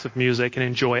tracks of music and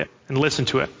enjoy it and listen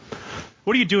to it.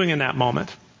 What are you doing in that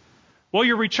moment? Well,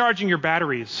 you're recharging your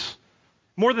batteries.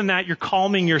 More than that, you're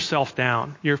calming yourself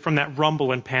down. You're from that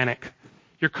rumble and panic.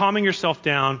 You're calming yourself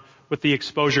down with the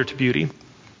exposure to beauty.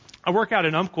 I work out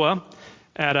in Umpqua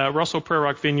at Russell Prairie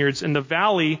Rock Vineyards, and the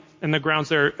valley and the grounds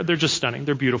there, they're just stunning.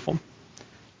 They're beautiful.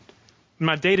 In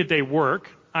my day-to-day work,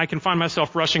 I can find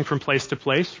myself rushing from place to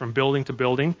place, from building to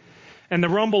building. And the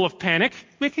rumble of panic,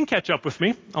 it can catch up with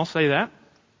me. I'll say that.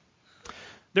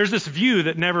 There's this view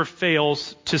that never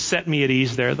fails to set me at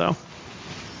ease there, though.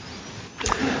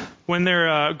 When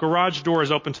their garage door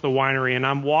is open to the winery, and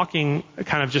I'm walking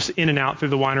kind of just in and out through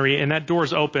the winery, and that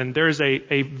door's open, there's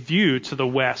a view to the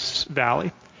west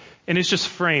valley. And it's just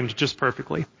framed just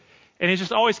perfectly. And it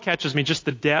just always catches me, just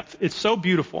the depth. It's so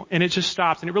beautiful. And it just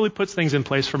stops. And it really puts things in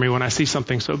place for me when I see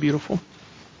something so beautiful.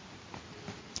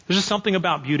 There's just something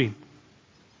about beauty.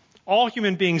 All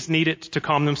human beings need it to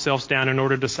calm themselves down in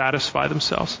order to satisfy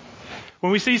themselves.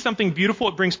 When we see something beautiful,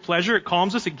 it brings pleasure. It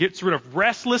calms us. It gets rid of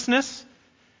restlessness.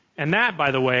 And that,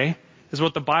 by the way, is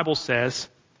what the Bible says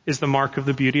is the mark of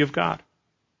the beauty of God.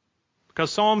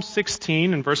 Because Psalm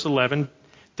 16 and verse 11,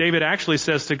 David actually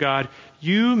says to God,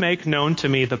 you make known to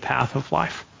me the path of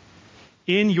life.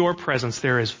 In your presence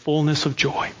there is fullness of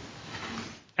joy.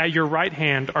 At your right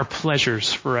hand are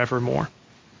pleasures forevermore.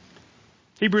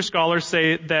 Hebrew scholars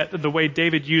say that the way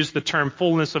David used the term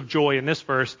fullness of joy in this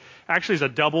verse actually is a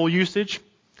double usage.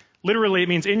 Literally, it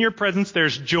means in your presence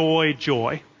there's joy,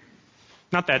 joy.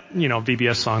 Not that,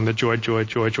 VBS song, the joy, joy,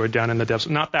 joy, joy down in the depths.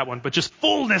 Not that one, but just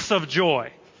fullness of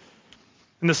joy.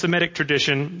 In the Semitic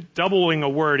tradition, doubling a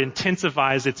word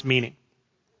intensifies its meaning.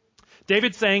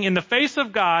 David's saying, in the face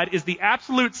of God is the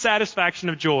absolute satisfaction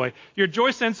of joy. Your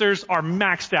joy sensors are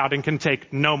maxed out and can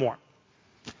take no more.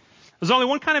 There's only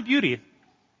one kind of beauty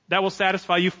that will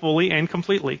satisfy you fully and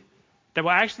completely, that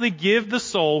will actually give the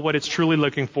soul what it's truly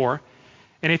looking for.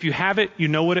 And if you have it, you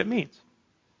know what it means.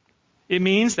 It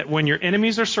means that when your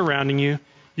enemies are surrounding you,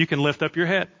 you can lift up your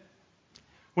head.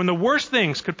 When the worst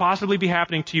things could possibly be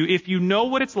happening to you, if you know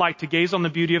what it's like to gaze on the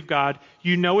beauty of God,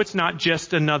 you know it's not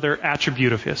just another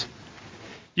attribute of His.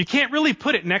 You can't really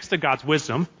put it next to God's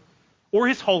wisdom, or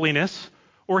His holiness,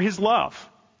 or His love.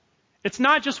 It's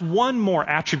not just one more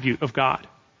attribute of God.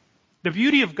 The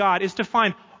beauty of God is to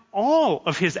find all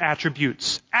of His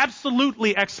attributes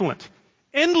absolutely excellent,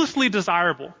 endlessly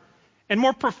desirable, and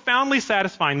more profoundly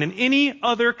satisfying than any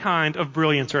other kind of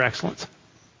brilliance or excellence.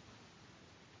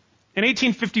 In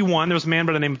 1851, there was a man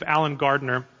by the name of Alan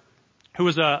Gardner, who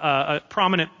was a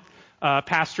prominent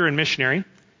pastor and missionary.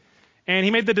 And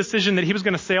he made the decision that he was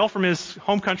going to sail from his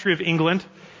home country of England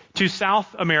to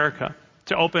South America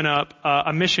to open up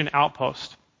a mission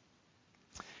outpost.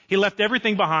 He left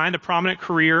everything behind, a prominent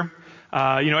career,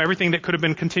 everything that could have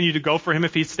been continued to go for him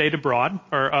if he stayed abroad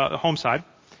or home side.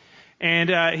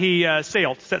 And he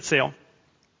set sail.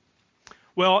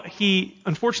 Well, he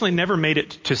unfortunately never made it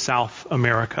to South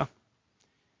America.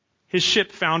 His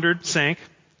ship foundered, sank,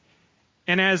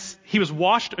 and as he was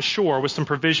washed ashore with some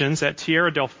provisions at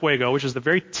Tierra del Fuego, which is the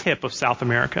very tip of South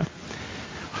America,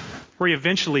 where he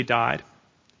eventually died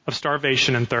of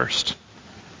starvation and thirst.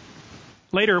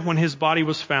 Later, when his body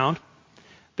was found,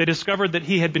 they discovered that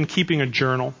he had been keeping a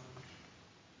journal.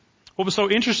 What was so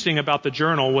interesting about the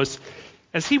journal was,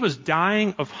 as he was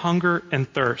dying of hunger and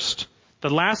thirst, the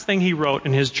last thing he wrote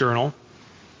in his journal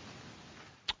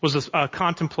was a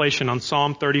contemplation on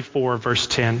Psalm 34, verse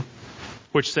 10,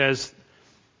 which says,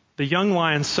 "The young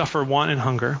lions suffer want and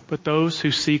hunger, but those who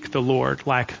seek the Lord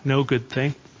lack no good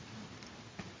thing."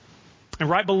 And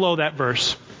right below that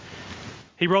verse,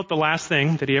 he wrote the last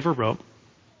thing that he ever wrote.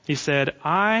 He said,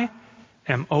 "I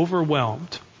am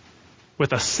overwhelmed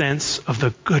with a sense of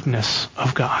the goodness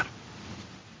of God."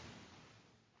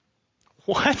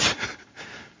 What?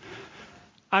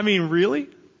 I mean, really?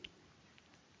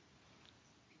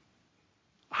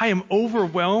 I am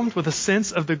overwhelmed with a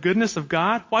sense of the goodness of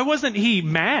God? Why wasn't he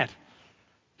mad?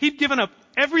 He'd given up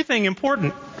everything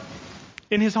important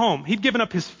in his home. He'd given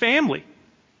up his family,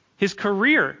 his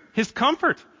career, his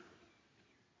comfort.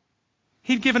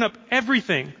 He'd given up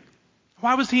everything.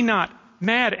 Why was he not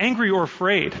mad, angry, or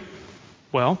afraid?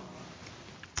 Well,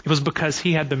 it was because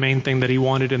he had the main thing that he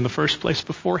wanted in the first place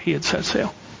before he had set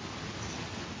sail.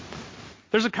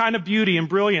 There's a kind of beauty and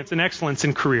brilliance and excellence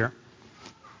in career.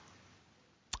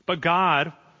 But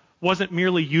God wasn't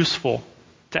merely useful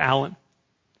to Alan.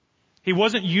 He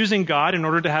wasn't using God in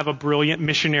order to have a brilliant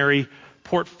missionary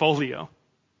portfolio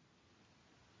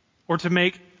or to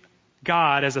make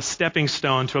God as a stepping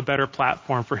stone to a better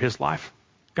platform for his life.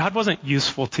 God wasn't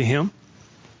useful to him.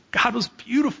 God was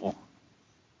beautiful.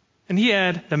 And he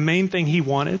had the main thing he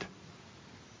wanted.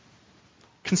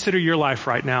 Consider your life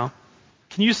right now.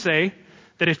 Can you say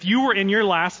that if you were in your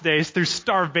last days through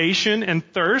starvation and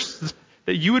thirst,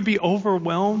 that you would be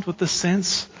overwhelmed with the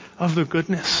sense of the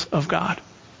goodness of God?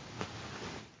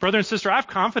 Brother and sister, I have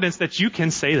confidence that you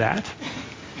can say that.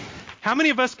 How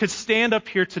many of us could stand up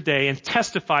here today and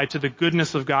testify to the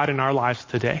goodness of God in our lives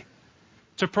today?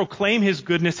 To proclaim His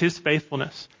goodness, His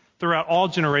faithfulness throughout all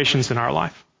generations in our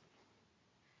life.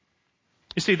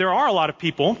 You see, there are a lot of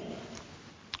people,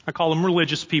 I call them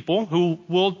religious people, who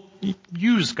will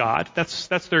use God. That's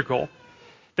their goal.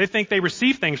 They think they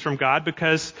receive things from God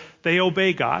because they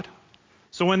obey God.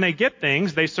 So when they get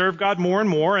things, they serve God more and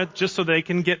more just so they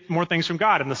can get more things from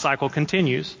God, and the cycle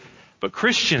continues. But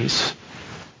Christians,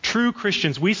 true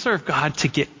Christians, we serve God to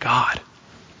get God.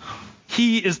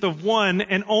 He is the one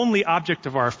and only object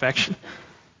of our affection,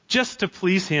 just to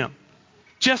please Him,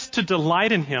 just to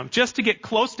delight in Him, just to get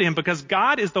close to Him, because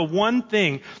God is the one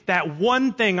thing, that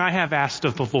one thing I have asked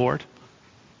of the Lord.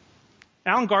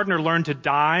 Alan Gardner learned to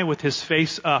die with his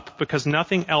face up because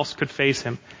nothing else could face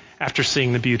him after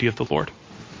seeing the beauty of the Lord.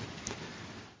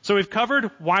 So we've covered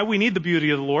why we need the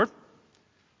beauty of the Lord.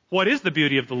 What is the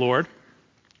beauty of the Lord?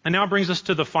 And now it brings us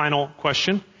to the final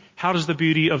question. How does the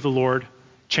beauty of the Lord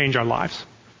change our lives?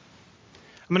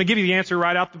 I'm going to give you the answer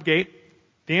right out the gate.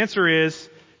 The answer is,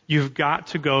 you've got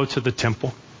to go to the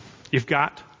temple. You've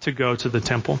got to go to the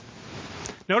temple.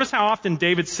 Notice how often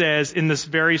David says in this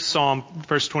very psalm,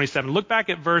 verse 27. Look back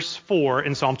at verse 4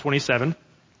 in Psalm 27.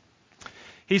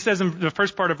 He says in the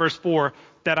first part of verse 4,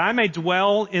 that I may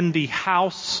dwell in the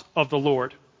house of the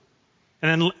Lord.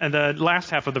 And then the last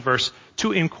half of the verse,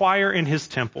 to inquire in his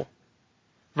temple.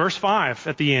 Verse 5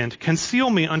 at the end, conceal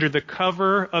me under the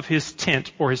cover of his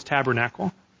tent or his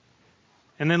tabernacle.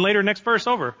 And then later, next verse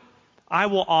over, I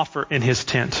will offer in his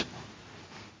tent.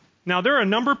 Now, there are a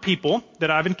number of people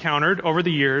that I've encountered over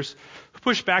the years who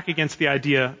push back against the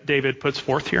idea David puts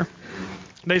forth here.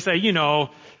 They say, in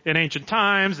ancient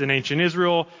times, in ancient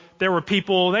Israel, there were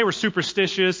people, they were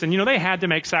superstitious, and, they had to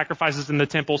make sacrifices in the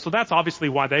temple, so that's obviously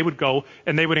why they would go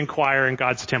and they would inquire in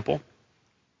God's temple.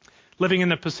 Living in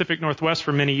the Pacific Northwest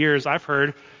for many years, I've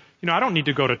heard, I don't need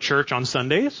to go to church on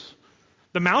Sundays.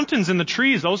 The mountains and the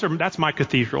trees, that's my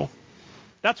cathedral.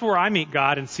 That's where I meet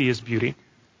God and see his beauty.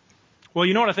 Well,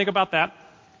 you know what I think about that?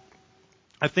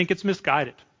 I think it's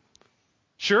misguided.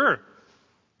 Sure,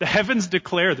 the heavens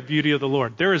declare the beauty of the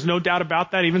Lord. There is no doubt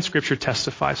about that. Even Scripture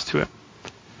testifies to it.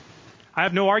 I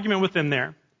have no argument with them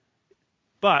there.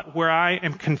 But where I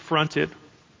am confronted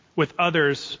with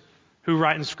others who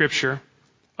write in Scripture,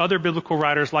 other biblical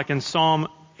writers like in Psalm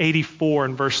 84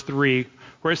 and verse 3,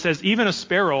 where it says, even a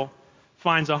sparrow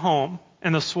finds a home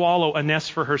and the swallow a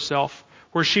nest for herself,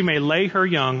 where she may lay her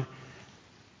young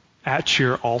at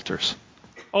your altars.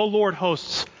 O Lord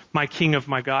hosts, my King of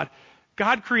my God.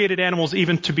 God created animals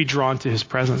even to be drawn to his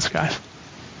presence, guys.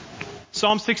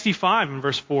 Psalm 65 and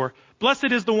verse 4. Blessed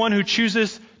is the one who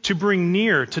chooses to bring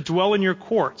near, to dwell in your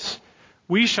courts.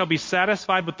 We shall be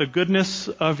satisfied with the goodness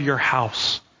of your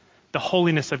house, the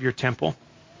holiness of your temple.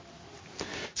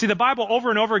 See, the Bible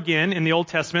over and over again in the Old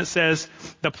Testament says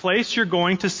the place you're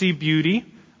going to see beauty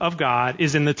of God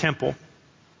is in the temple.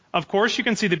 Of course, you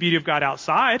can see the beauty of God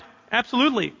outside.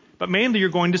 Absolutely. But mainly you're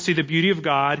going to see the beauty of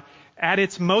God at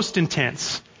its most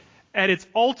intense, at its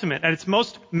ultimate, at its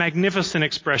most magnificent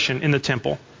expression in the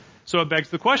temple. So it begs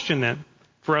the question then,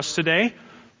 for us today,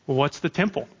 what's the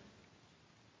temple?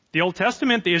 The Old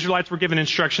Testament, the Israelites were given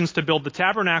instructions to build the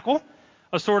tabernacle,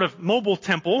 a sort of mobile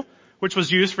temple, which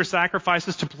was used for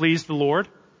sacrifices to please the Lord.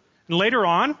 And later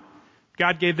on,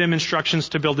 God gave them instructions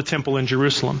to build a temple in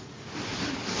Jerusalem.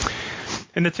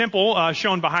 In the temple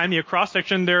shown behind me, a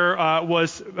cross-section, there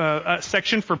was a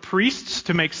section for priests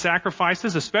to make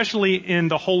sacrifices, especially in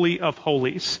the Holy of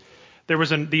Holies. There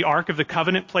was the Ark of the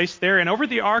Covenant placed there, and over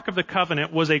the Ark of the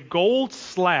Covenant was a gold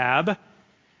slab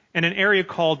and an area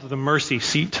called the mercy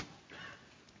seat.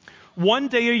 One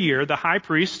day a year, the high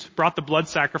priest brought the blood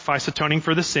sacrifice atoning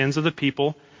for the sins of the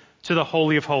people to the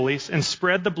Holy of Holies and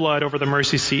spread the blood over the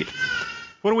mercy seat.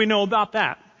 What do we know about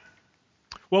that?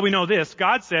 Well, we know this.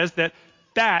 God says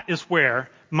that is where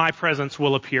my presence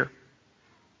will appear.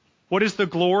 What is the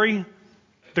glory?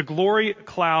 The glory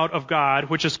cloud of God,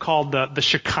 which is called the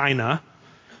Shekinah,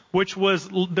 which was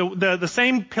the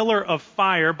same pillar of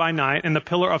fire by night and the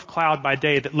pillar of cloud by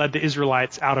day that led the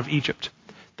Israelites out of Egypt.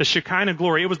 The Shekinah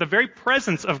glory. It was the very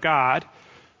presence of God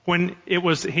when he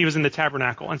was in the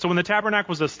tabernacle. And so when the tabernacle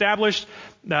was established,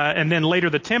 and then later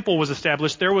the temple was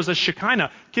established, there was a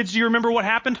Shekinah. Kids, do you remember what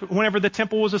happened whenever the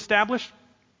temple was established?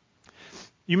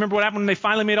 You remember what happened when they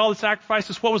finally made all the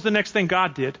sacrifices? What was the next thing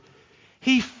God did?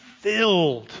 He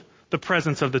filled the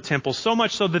presence of the temple so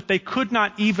much so that they could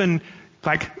not even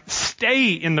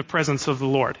stay in the presence of the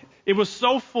Lord. It was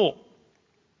so full.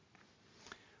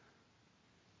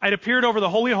 It appeared over the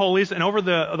Holy of Holies, and over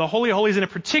the Holy of Holies in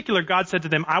particular, God said to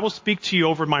them, I will speak to you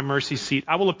over my mercy seat.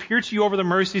 I will appear to you over the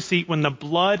mercy seat when the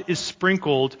blood is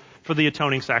sprinkled for the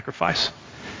atoning sacrifice.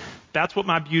 That's what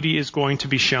my beauty is going to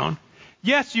be shown.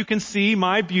 Yes, you can see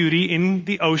my beauty in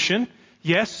the ocean.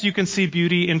 Yes, you can see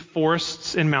beauty in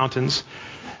forests and mountains.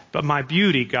 But my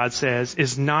beauty, God says,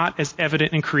 is not as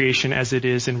evident in creation as it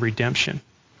is in redemption.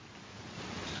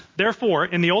 Therefore,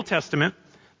 in the Old Testament,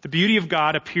 the beauty of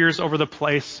God appears over the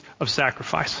place of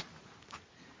sacrifice.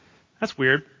 That's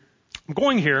weird. I'm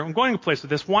going to a place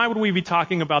with this. Why would we be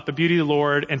talking about the beauty of the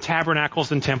Lord and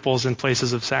tabernacles and temples and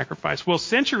places of sacrifice? Well,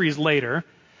 centuries later,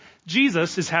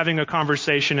 Jesus is having a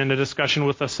conversation and a discussion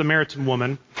with a Samaritan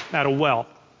woman at a well.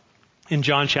 In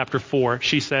John chapter 4,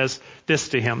 she says this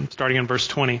to him, starting in verse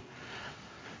 20.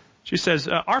 She says,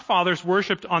 our fathers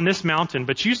worshipped on this mountain,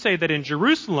 but you say that in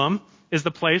Jerusalem is the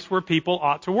place where people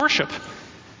ought to worship.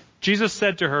 Jesus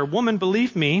said to her, woman,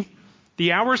 believe me,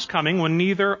 the hour is coming when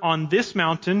neither on this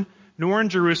mountain nor in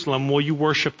Jerusalem will you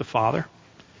worship the Father.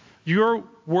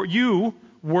 You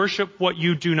worship what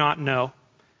you do not know.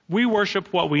 We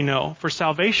worship what we know, for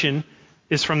salvation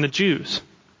is from the Jews.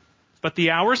 But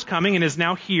the hour is coming and is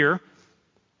now here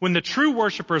when the true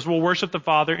worshipers will worship the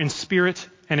Father in spirit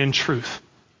and in truth.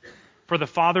 for the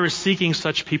Father is seeking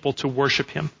such people to worship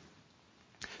him.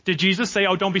 Did Jesus say,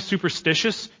 oh, don't be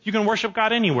superstitious? You can worship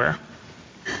God anywhere.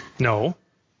 No.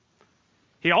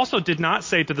 He also did not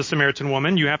say to the Samaritan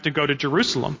woman, you have to go to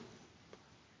Jerusalem.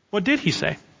 What did he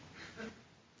say?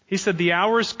 He said, the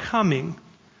hour is coming,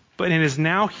 but it is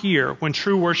now here when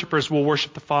true worshipers will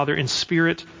worship the Father in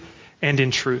spirit and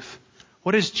in truth.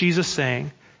 What is Jesus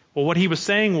saying? Well, what he was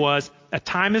saying was, a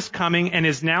time is coming and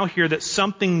is now here that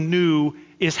something new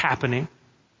is happening.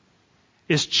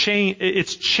 It's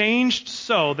changed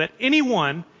so that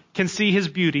anyone can see his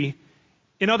beauty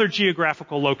in other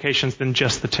geographical locations than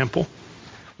just the temple.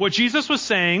 What Jesus was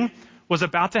saying was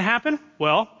about to happen?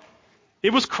 Well,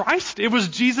 it was Christ. It was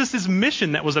Jesus'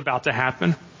 mission that was about to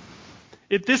happen.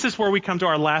 This is where we come to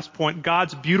our last point,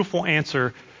 God's beautiful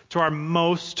answer to our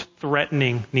most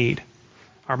threatening need,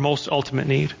 our most ultimate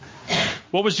need.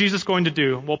 What was Jesus going to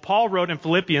do? Well, Paul wrote in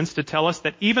Philippians to tell us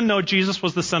that even though Jesus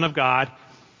was the Son of God,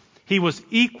 he was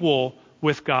equal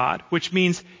with God, which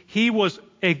means he was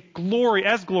as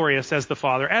glorious as the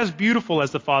Father, as beautiful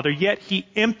as the Father, yet he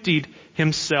emptied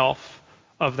himself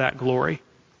of that glory.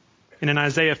 And in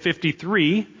Isaiah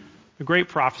 53, a great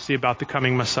prophecy about the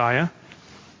coming Messiah,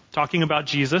 talking about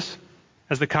Jesus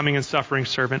as the coming and suffering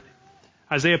servant,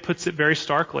 Isaiah puts it very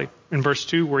starkly in verse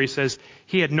 2 where he says,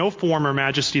 he had no form or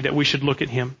majesty that we should look at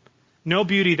him, no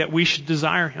beauty that we should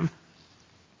desire him.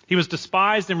 He was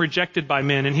despised and rejected by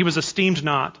men, and he was esteemed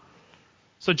not.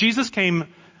 So Jesus came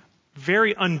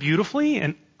very unbeautifully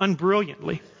and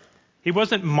unbrilliantly. He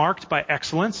wasn't marked by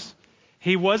excellence.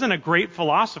 He wasn't a great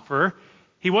philosopher.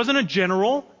 He wasn't a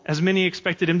general, as many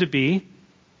expected him to be.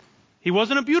 He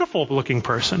wasn't a beautiful looking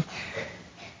person.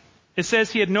 It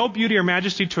says he had no beauty or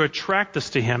majesty to attract us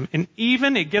to him. And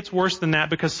even it gets worse than that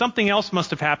because something else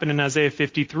must have happened in Isaiah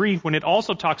 53 when it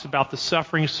also talks about the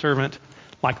suffering servant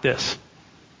like this.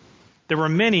 There were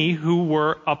many who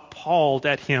were appalled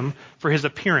at him for his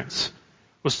appearance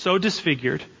was so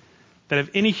disfigured that of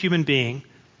any human being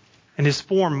and his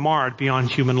form marred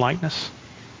beyond human likeness.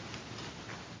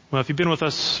 Well, if you've been with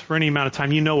us for any amount of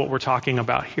time, you know what we're talking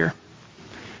about here.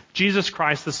 Jesus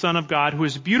Christ, the Son of God, who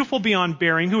is beautiful beyond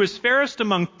bearing, who is fairest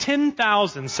among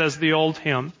 10,000, says the old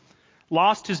hymn,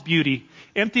 lost his beauty,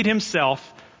 emptied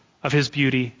himself of his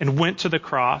beauty, and went to the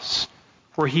cross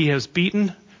where he has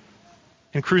beaten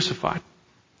and crucified.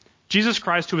 Jesus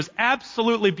Christ, who was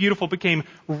absolutely beautiful, became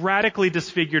radically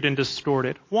disfigured and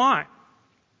distorted. Why?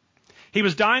 He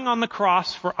was dying on the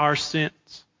cross for our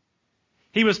sins.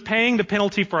 He was paying the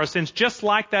penalty for our sins, just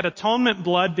like that atonement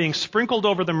blood being sprinkled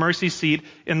over the mercy seat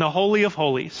in the Holy of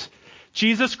Holies.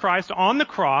 Jesus Christ on the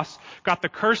cross got the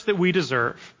curse that we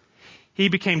deserve. He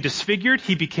became disfigured.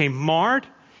 He became marred.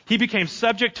 He became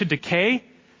subject to decay.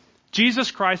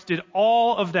 Jesus Christ did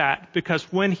all of that because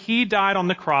when he died on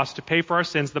the cross to pay for our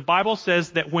sins, the Bible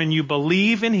says that when you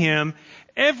believe in him,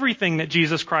 everything that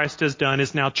Jesus Christ has done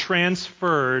is now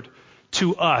transferred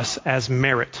to us as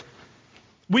merit.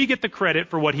 We get the credit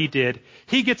for what he did.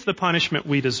 He gets the punishment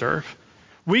we deserve.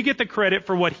 We get the credit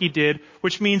for what he did,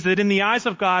 which means that in the eyes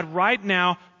of God right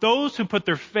now, those who put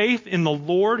their faith in the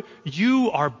Lord,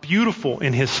 you are beautiful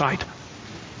in his sight.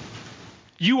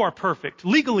 You are perfect.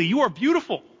 Legally, you are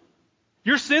beautiful.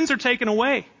 Your sins are taken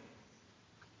away.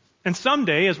 And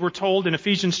someday, as we're told in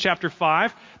Ephesians chapter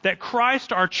 5, that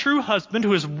Christ, our true husband,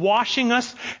 who is washing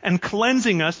us and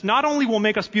cleansing us, not only will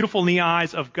make us beautiful in the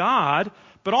eyes of God,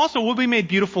 but also will be made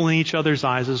beautiful in each other's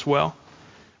eyes as well.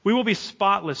 We will be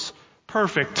spotless,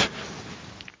 perfect,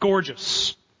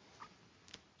 gorgeous.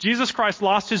 Jesus Christ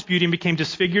lost his beauty and became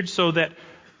disfigured so that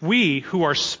we, who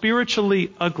are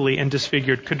spiritually ugly and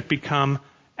disfigured, could become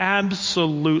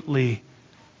absolutely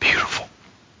beautiful.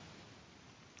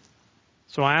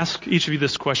 So I ask each of you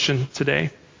this question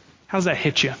today. How does that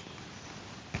hit you?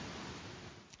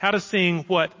 How does seeing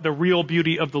what the real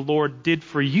beauty of the Lord did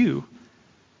for you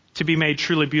to be made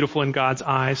truly beautiful in God's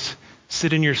eyes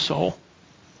sit in your soul?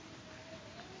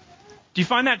 Do you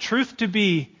find that truth to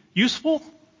be useful?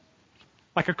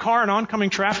 Like a car in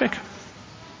oncoming traffic?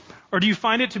 Or do you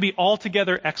find it to be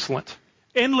altogether excellent,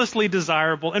 endlessly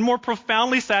desirable, and more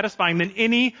profoundly satisfying than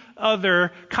any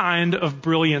other kind of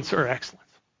brilliance or excellence?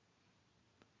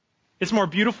 It's more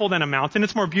beautiful than a mountain.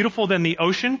 It's more beautiful than the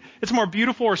ocean. It's more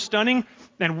beautiful or stunning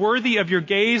and worthy of your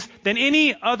gaze than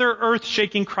any other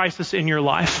earth-shaking crisis in your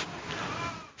life.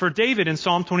 For David in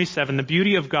Psalm 27, the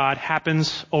beauty of God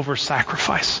happens over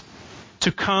sacrifice.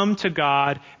 To come to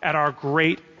God at our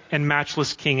great and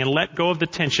matchless King and let go of the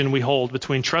tension we hold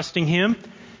between trusting him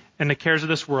and the cares of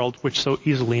this world which so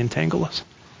easily entangle us.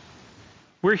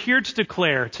 We're here to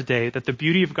declare today that the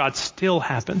beauty of God still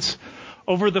happens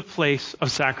over the place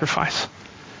of sacrifice.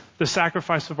 the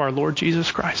sacrifice of our Lord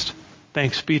Jesus Christ.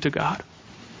 Thanks be to God.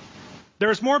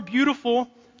 There's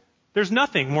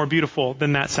nothing more beautiful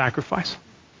than that sacrifice.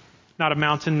 Not a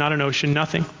mountain, not an ocean,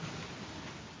 nothing.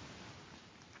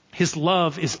 His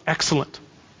love is excellent.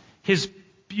 His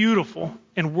beautiful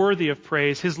and worthy of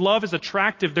praise. His love is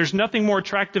attractive. There's nothing more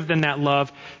attractive than that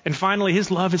love. And finally,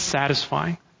 his love is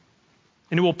satisfying.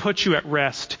 And it will put you at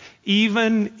rest,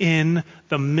 even in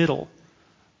the middle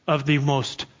of the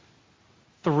most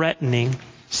threatening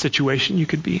situation you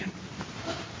could be in.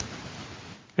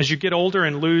 As you get older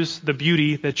and lose the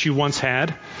beauty that you once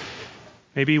had,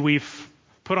 maybe we've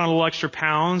put on a little extra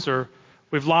pounds, or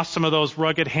we've lost some of those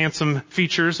rugged, handsome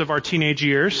features of our teenage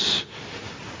years.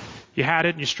 You had it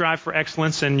and you strive for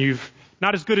excellence and you've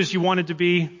not as good as you wanted to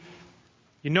be.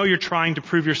 You know you're trying to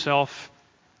prove yourself.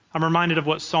 I'm reminded of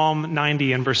what Psalm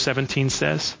 90 and verse 17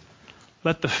 says.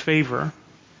 Let the favor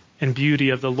and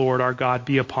beauty of the Lord our God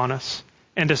be upon us,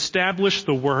 and establish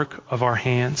the work of our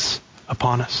hands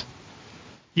upon us.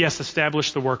 Yes,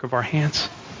 establish the work of our hands.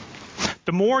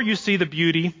 The more you see the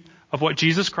beauty of what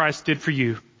Jesus Christ did for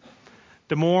you,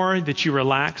 the more that you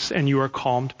relax and you are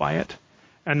calmed by it.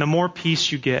 And the more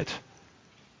peace you get,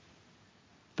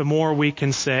 the more we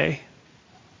can say,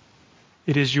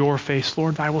 it is your face,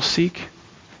 Lord, I will seek.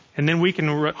 And then we can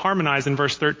harmonize in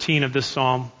verse 13 of this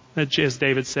psalm, as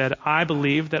David said, I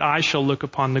believe that I shall look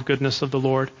upon the goodness of the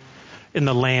Lord in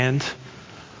the land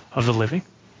of the living.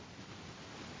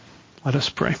 Let us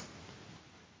pray.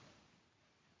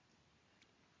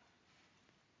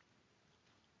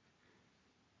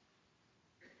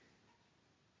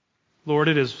 Lord,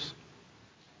 it is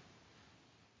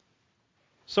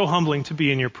so humbling to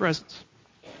be in your presence.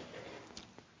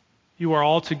 You are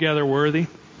altogether worthy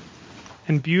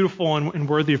and beautiful and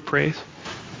worthy of praise.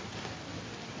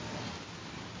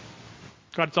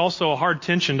 God, it's also a hard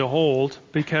tension to hold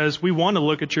because we want to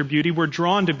look at your beauty. We're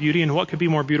drawn to beauty, and what could be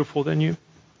more beautiful than you?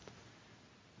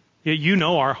 Yet you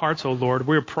know our hearts, O Lord.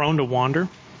 We're prone to wander.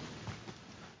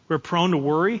 We're prone to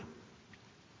worry.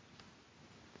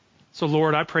 So,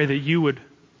 Lord, I pray that you would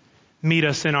meet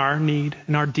us in our need,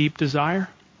 in our deep desire.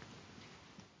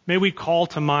 May we call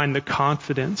to mind the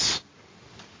confidence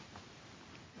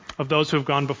of those who have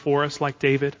gone before us, like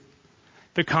David.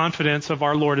 The confidence of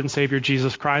our Lord and Savior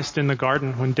Jesus Christ in the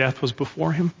garden when death was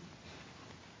before him.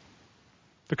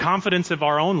 The confidence of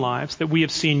our own lives that we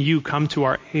have seen you come to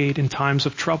our aid in times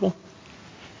of trouble.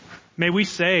 May we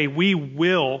say we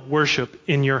will worship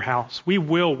in your house. We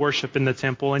will worship in the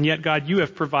temple. And yet, God, you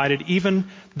have provided even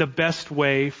the best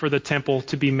way for the temple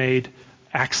to be made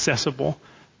accessible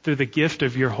through the gift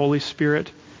of your Holy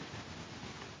Spirit,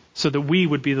 so that we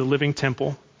would be the living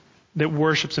temple that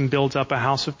worships and builds up a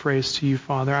house of praise to you,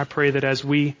 Father. I pray that as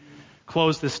we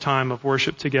close this time of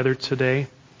worship together today,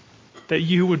 that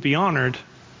you would be honored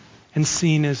and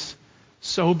seen as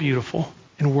so beautiful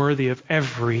and worthy of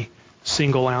every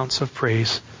single ounce of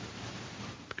praise,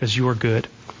 because you are good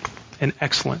and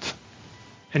excellent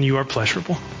and you are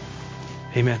pleasurable.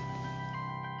 Amen.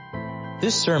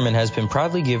 This sermon has been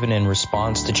proudly given in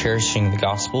response to cherishing the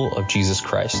gospel of Jesus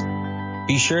Christ.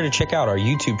 Be sure to check out our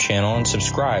YouTube channel and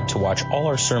subscribe to watch all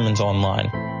our sermons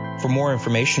online. For more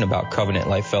information about Covenant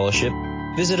Life Fellowship,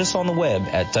 visit us on the web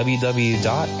at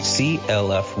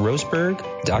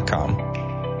www.clfroseburg.com.